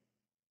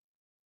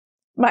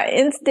 My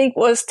instinct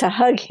was to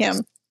hug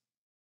him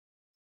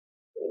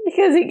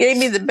because he gave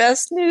me the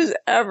best news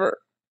ever.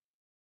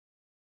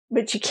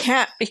 But you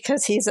can't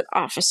because he's an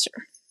officer.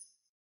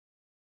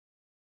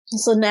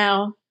 So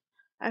now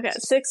I've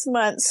got 6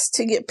 months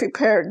to get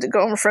prepared to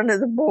go in front of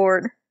the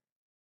board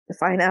to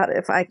find out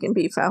if I can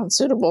be found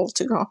suitable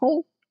to go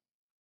home.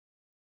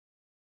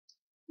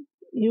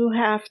 You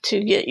have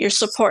to get your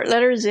support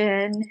letters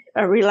in,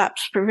 a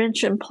relapse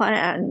prevention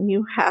plan.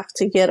 You have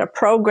to get a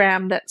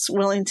program that's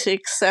willing to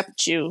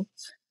accept you,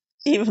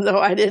 even though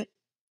I didn't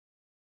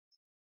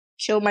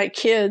kill my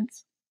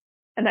kids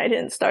and I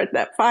didn't start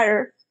that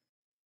fire.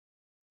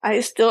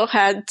 I still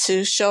had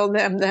to show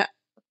them that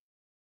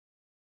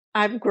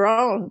I've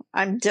grown,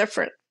 I'm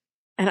different,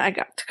 and I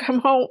got to come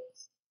home.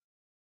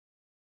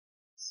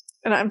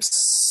 And I'm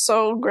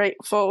so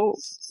grateful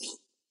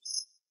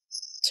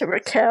to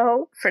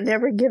Raquel for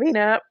never giving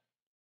up,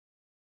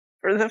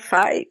 for the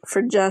fight,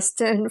 for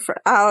Justin, for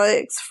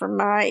Alex, for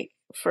Mike,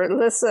 for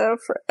Alyssa,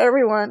 for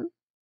everyone,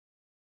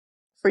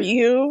 for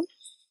you,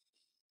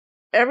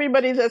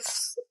 everybody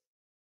that's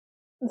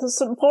the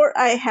support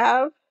I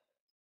have.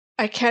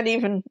 I can't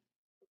even,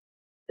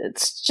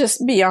 it's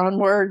just beyond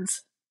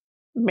words.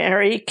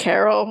 Mary,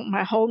 Carol,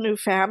 my whole new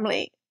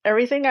family,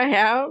 everything I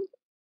have,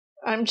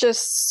 I'm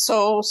just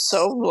so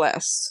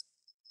blessed.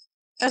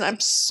 And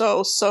I'm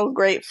so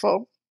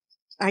grateful.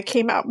 I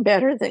came out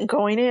better than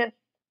going in.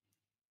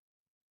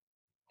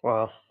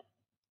 Wow.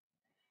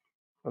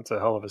 That's a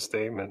hell of a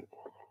statement.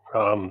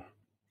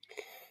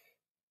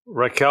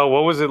 Raquel,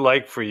 what was it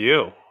like for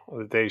you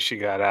the day she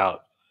got out?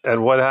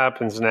 And what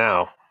happens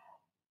now?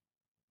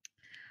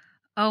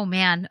 Oh,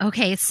 man.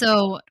 Okay,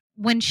 so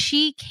when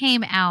she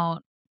came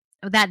out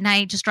that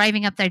night, just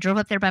driving up there, I drove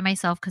up there by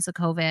myself because of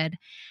COVID,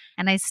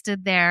 and I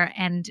stood there,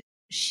 and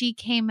she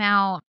came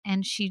out,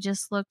 and she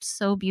just looked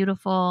so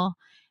beautiful,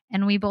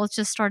 and we both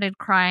just started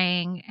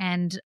crying,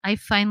 and I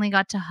finally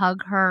got to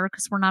hug her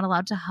because we're not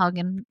allowed to hug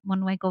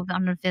when we go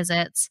on our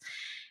visits,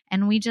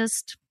 and we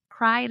just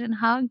cried and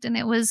hugged, and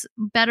it was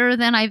better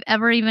than I've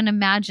ever even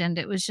imagined.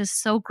 It was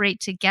just so great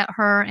to get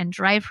her and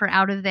drive her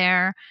out of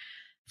there,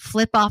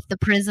 flip off the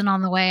prison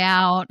on the way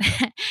out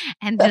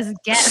and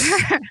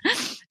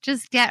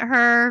just get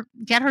her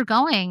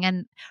going.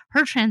 And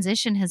her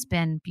transition has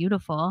been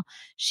beautiful.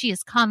 She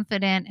is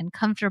confident and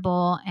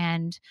comfortable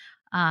and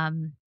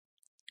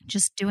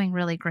just doing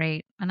really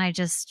great. And I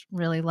just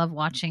really love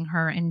watching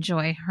her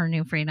enjoy her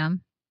new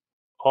freedom.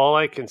 All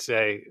I can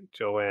say,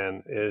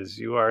 Joann, is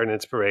you are an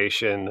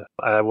inspiration.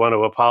 I want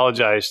to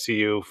apologize to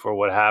you for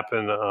what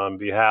happened on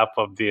behalf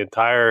of the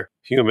entire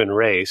human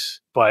race,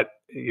 but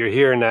you're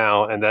here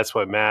now, and that's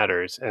what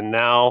matters. And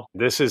now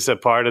this is a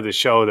part of the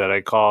show that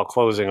I call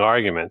Closing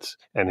Arguments.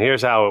 And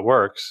here's how it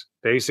works.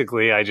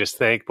 Basically, I just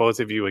thank both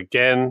of you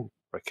again,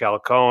 Raquel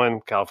Cohen,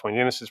 California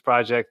Innocence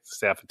Project,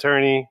 staff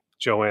attorney,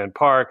 Joann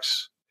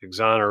Parks,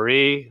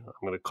 exoneree. I'm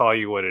going to call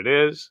you what it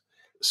is,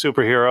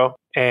 superhero.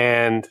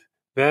 And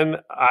then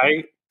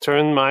I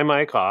turn my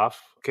mic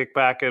off, kick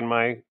back in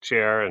my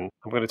chair, and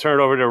I'm going to turn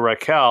it over to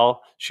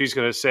Raquel. She's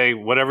going to say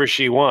whatever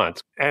she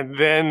wants. And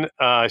then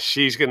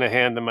she's going to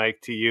hand the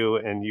mic to you,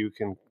 and you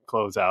can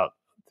close out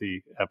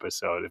the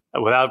episode.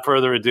 Without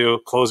further ado,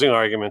 Closing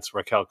Arguments,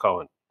 Raquel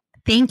Cohen.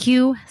 Thank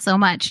you so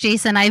much,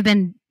 Jason. I've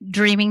been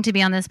dreaming to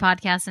be on this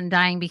podcast and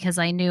dying because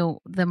I knew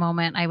the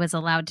moment I was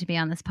allowed to be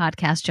on this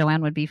podcast,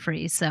 Joann would be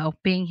free. So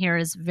being here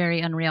is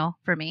very unreal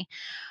for me.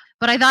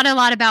 But I thought a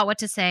lot about what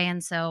to say,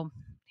 and so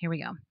here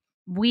we go.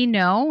 We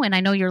know, and I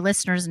know your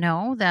listeners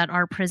know, that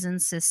our prison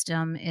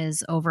system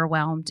is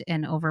overwhelmed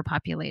and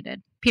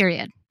overpopulated,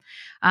 period.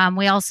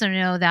 We also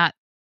know that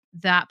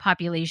that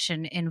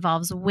population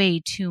involves way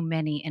too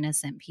many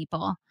innocent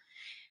people.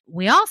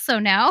 We also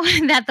know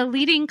that the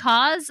leading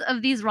cause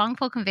of these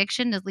wrongful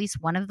convictions, at least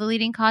one of the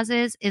leading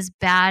causes, is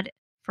bad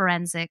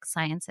forensic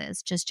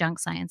sciences, just junk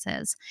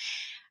sciences.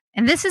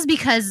 And this is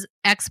because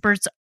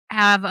experts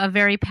have a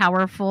very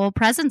powerful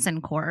presence in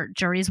court.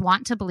 Juries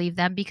want to believe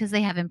them because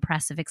they have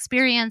impressive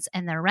experience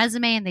in their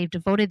resume and they've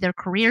devoted their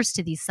careers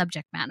to these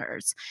subject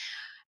matters.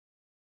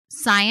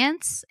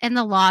 Science and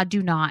the law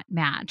do not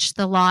match.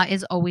 The law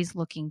is always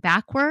looking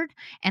backward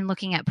and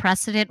looking at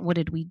precedent. What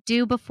did we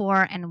do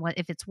before? And what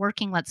if it's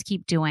working, let's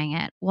keep doing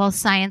it. Well,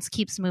 science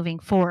keeps moving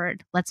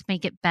forward. Let's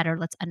make it better.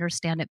 Let's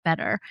understand it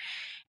better.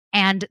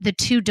 And the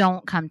two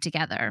don't come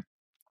together.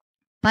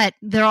 But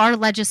there are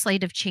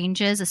legislative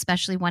changes,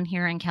 especially one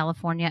here in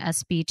California,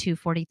 SB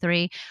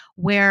 243,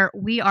 where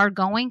we are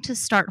going to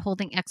start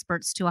holding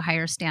experts to a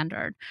higher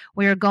standard.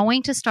 We are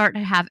going to start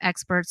to have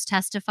experts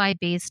testify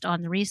based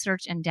on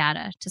research and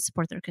data to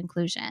support their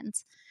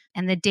conclusions.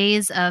 And the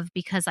days of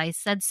because I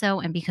said so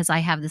and because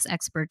I have this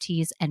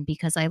expertise and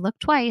because I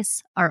looked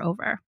twice are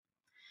over.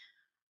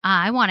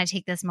 I want to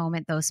take this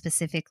moment, though,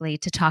 specifically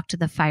to talk to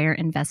the fire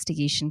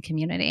investigation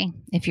community.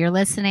 If you're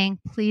listening,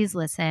 please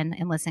listen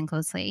and listen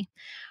closely.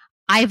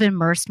 I've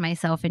immersed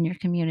myself in your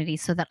community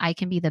so that I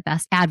can be the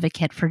best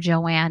advocate for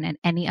Joann and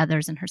any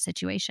others in her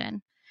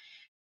situation.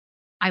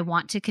 I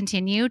want to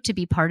continue to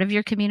be part of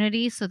your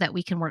community so that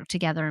we can work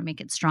together and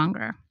make it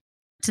stronger.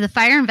 To the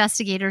fire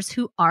investigators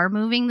who are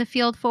moving the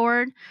field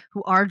forward,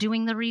 who are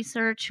doing the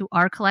research, who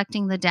are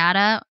collecting the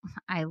data,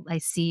 I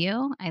see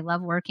you. I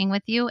love working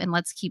with you, and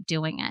let's keep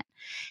doing it.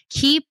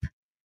 Keep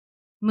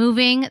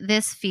moving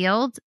this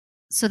field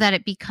so that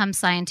it becomes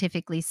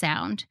scientifically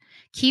sound.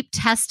 Keep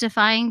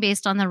testifying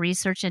based on the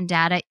research and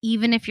data,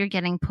 even if you're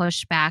getting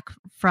pushback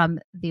from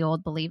the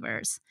old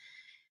believers.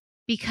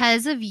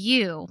 Because of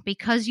you,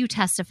 because you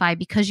testify,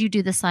 because you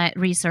do the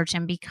research,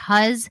 and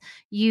because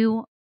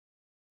you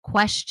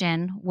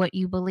question what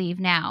you believe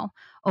now,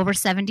 over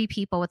 70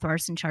 people with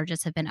arson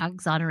charges have been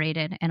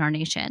exonerated in our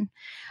nation.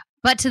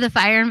 But to the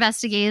fire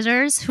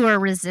investigators who are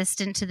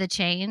resistant to the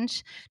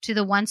change, to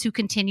the ones who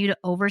continue to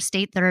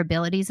overstate their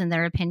abilities and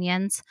their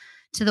opinions,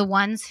 to the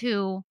ones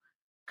who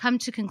come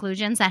to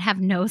conclusions that have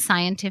no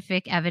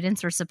scientific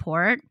evidence or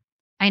support,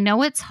 I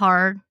know it's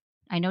hard.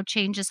 I know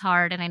change is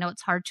hard, and I know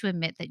it's hard to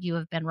admit that you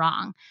have been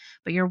wrong,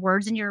 but your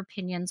words and your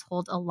opinions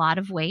hold a lot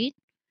of weight.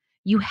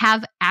 You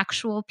have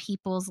actual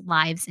people's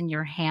lives in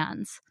your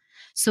hands.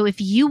 So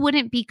if you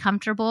wouldn't be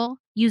comfortable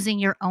using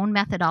your own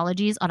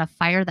methodologies on a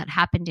fire that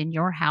happened in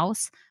your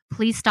house,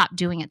 please stop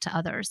doing it to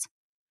others.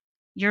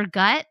 Your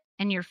gut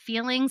and your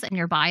feelings and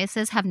your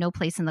biases have no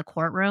place in the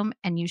courtroom,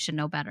 and you should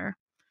know better.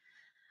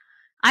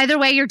 Either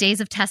way, your days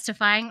of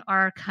testifying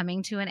are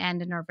coming to an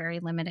end and are very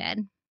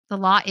limited. The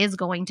law is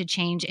going to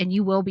change, and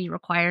you will be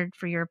required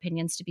for your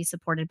opinions to be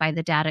supported by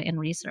the data and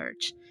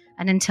research.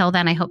 And until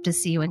then, I hope to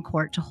see you in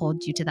court to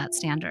hold you to that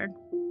standard.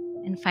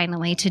 And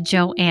finally, to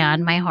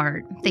Joann, my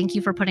heart, thank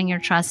you for putting your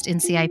trust in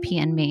CIP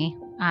and me.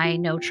 I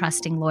know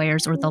trusting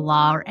lawyers or the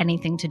law or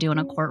anything to do in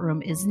a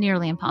courtroom is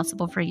nearly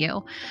impossible for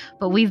you,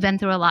 but we've been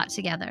through a lot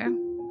together.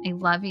 I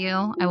love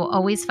you. I will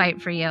always fight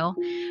for you.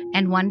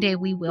 And one day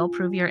we will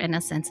prove your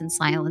innocence and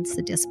silence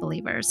the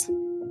disbelievers.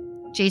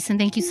 Jason,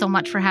 thank you so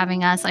much for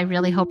having us. I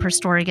really hope her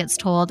story gets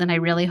told, and I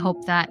really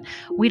hope that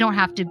we don't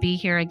have to be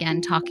here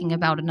again talking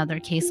about another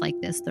case like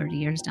this 30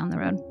 years down the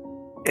road.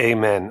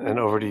 Amen. And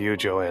over to you,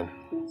 Joann.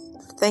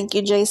 Thank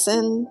you,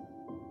 Jason,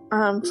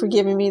 for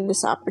giving me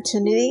this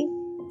opportunity,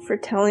 for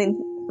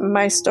telling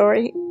my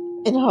story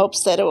in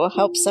hopes that it will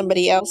help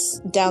somebody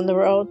else down the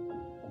road.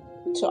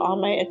 To all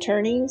my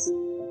attorneys,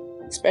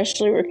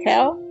 especially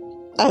Raquel,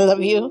 I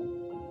love you.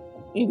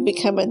 You've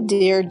become a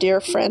dear,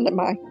 dear friend of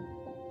mine.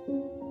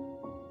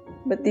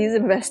 But these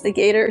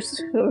investigators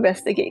who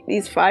investigate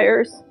these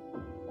fires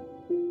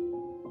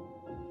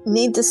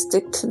need to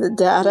stick to the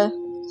data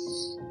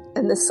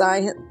and the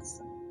science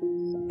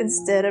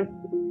instead of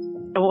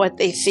what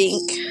they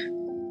think,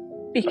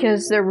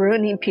 because they're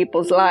ruining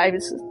people's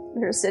lives.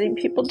 They're sending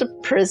people to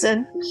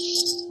prison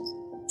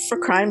for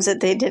crimes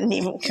that they didn't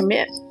even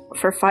commit,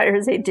 for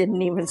fires they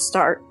didn't even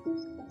start.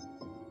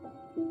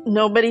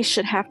 Nobody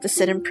should have to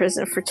sit in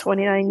prison for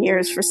 29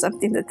 years for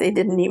something that they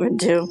didn't even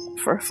do,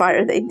 for a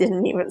fire they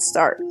didn't even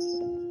start.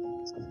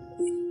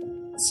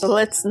 So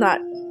let's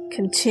not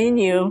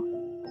continue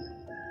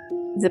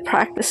the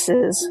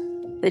practices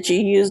that you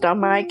used on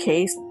my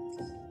case,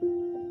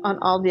 on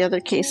all the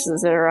other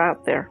cases that are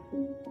out there.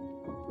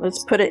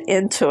 Let's put an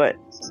end to it.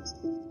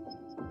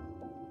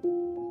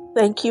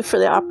 Thank you for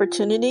the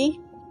opportunity,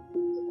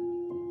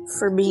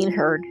 for being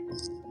heard.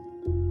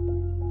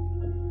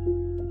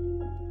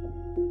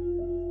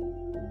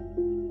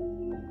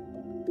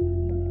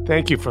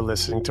 Thank you for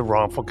listening to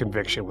Wrongful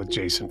Conviction with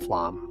Jason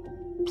Flom.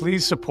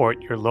 Please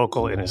support your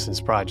local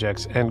innocence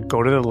projects and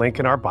go to the link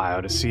in our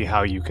bio to see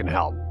how you can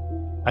help.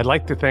 I'd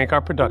like to thank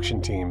our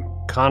production team,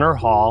 Connor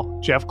Hall,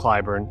 Jeff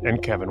Clyburn,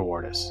 and Kevin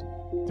Wardis.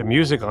 The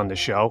music on the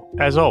show,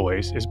 as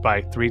always, is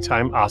by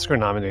 3-time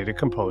Oscar-nominated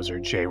composer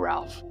Jay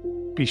Ralph.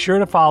 Be sure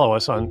to follow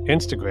us on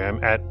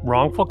Instagram at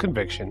Wrongful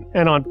Conviction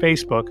and on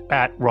Facebook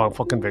at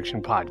Wrongful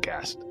Conviction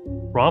Podcast.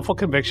 Wrongful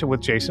Conviction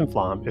with Jason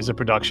Flom is a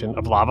production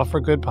of Lava for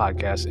Good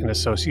Podcast in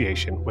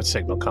association with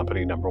Signal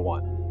Company No.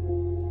 1.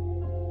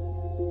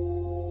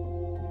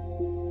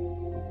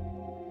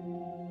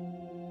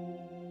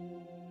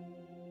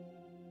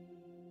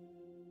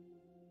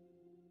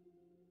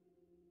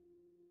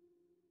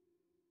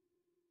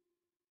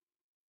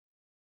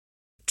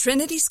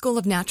 Trinity School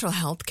of Natural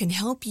Health can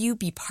help you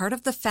be part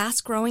of the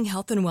fast-growing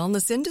health and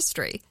wellness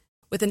industry.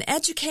 With an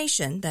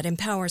education that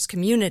empowers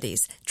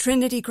communities,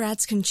 Trinity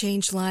grads can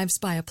change lives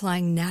by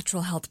applying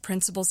natural health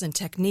principles and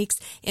techniques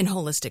in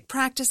holistic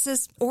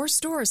practices or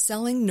stores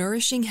selling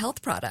nourishing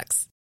health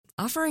products.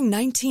 Offering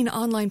 19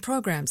 online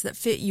programs that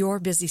fit your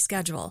busy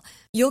schedule,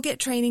 you'll get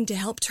training to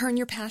help turn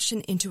your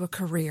passion into a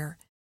career.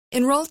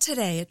 Enroll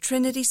today at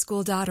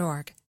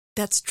trinityschool.org.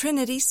 That's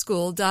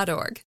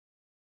trinityschool.org.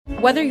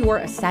 Whether you're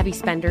a savvy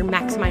spender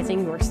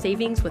maximizing your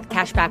savings with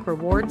cashback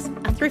rewards,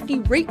 a thrifty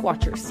rate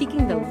watcher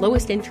seeking the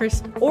lowest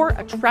interest, or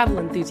a travel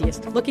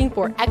enthusiast looking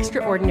for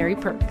extraordinary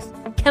perks,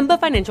 Kemba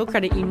Financial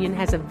Credit Union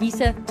has a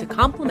visa to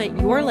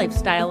complement your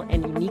lifestyle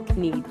and unique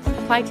needs.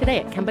 Apply today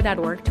at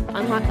Kemba.org to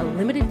unlock a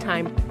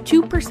limited-time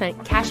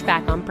 2% cash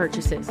back on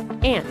purchases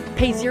and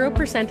pay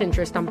 0%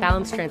 interest on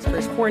balance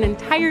transfers for an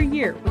entire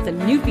year with a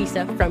new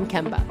visa from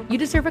Kemba. You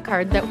deserve a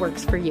card that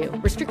works for you.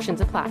 Restrictions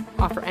apply.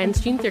 Offer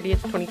ends June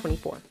 30th,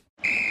 2024.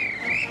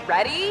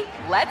 Ready?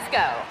 Let's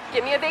go.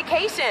 Give me a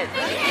vacation.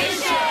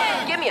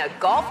 Vacation. Give me a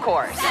golf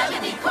course.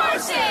 70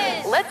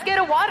 courses. Let's get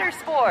a water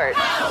sport.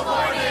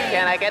 Paddleboarding.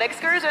 Can I get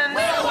excursions?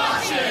 Whale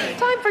watching.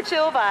 Time for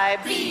chill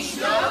vibes. Beach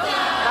yoga.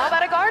 How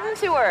about a garden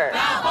tour?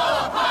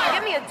 Balboa Park.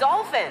 Give me a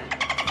dolphin.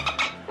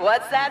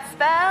 What's that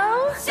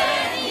spell?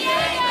 San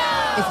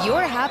Diego. If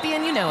you're happy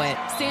and you know it,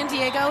 San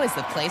Diego is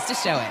the place to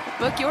show it.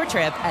 Book your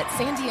trip at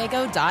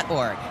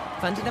sandiego.org.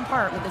 Funded in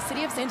part with the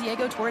City of San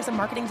Diego Tourism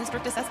Marketing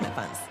District Assessment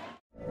Funds.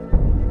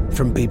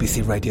 From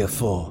BBC Radio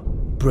 4,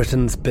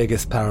 Britain's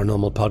biggest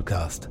paranormal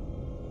podcast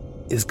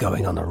is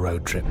going on a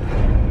road trip.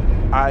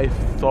 I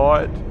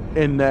thought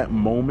in that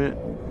moment,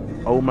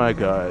 oh my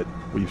God,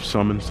 we've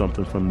summoned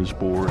something from this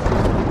board.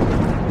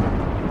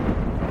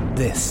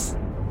 This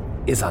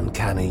is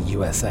Uncanny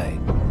USA.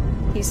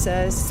 He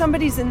says,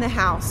 somebody's in the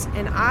house,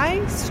 and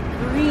I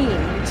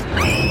screamed.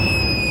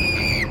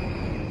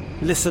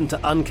 Listen to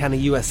Uncanny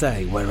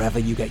USA wherever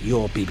you get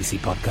your BBC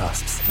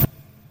podcasts,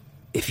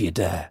 if you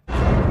dare.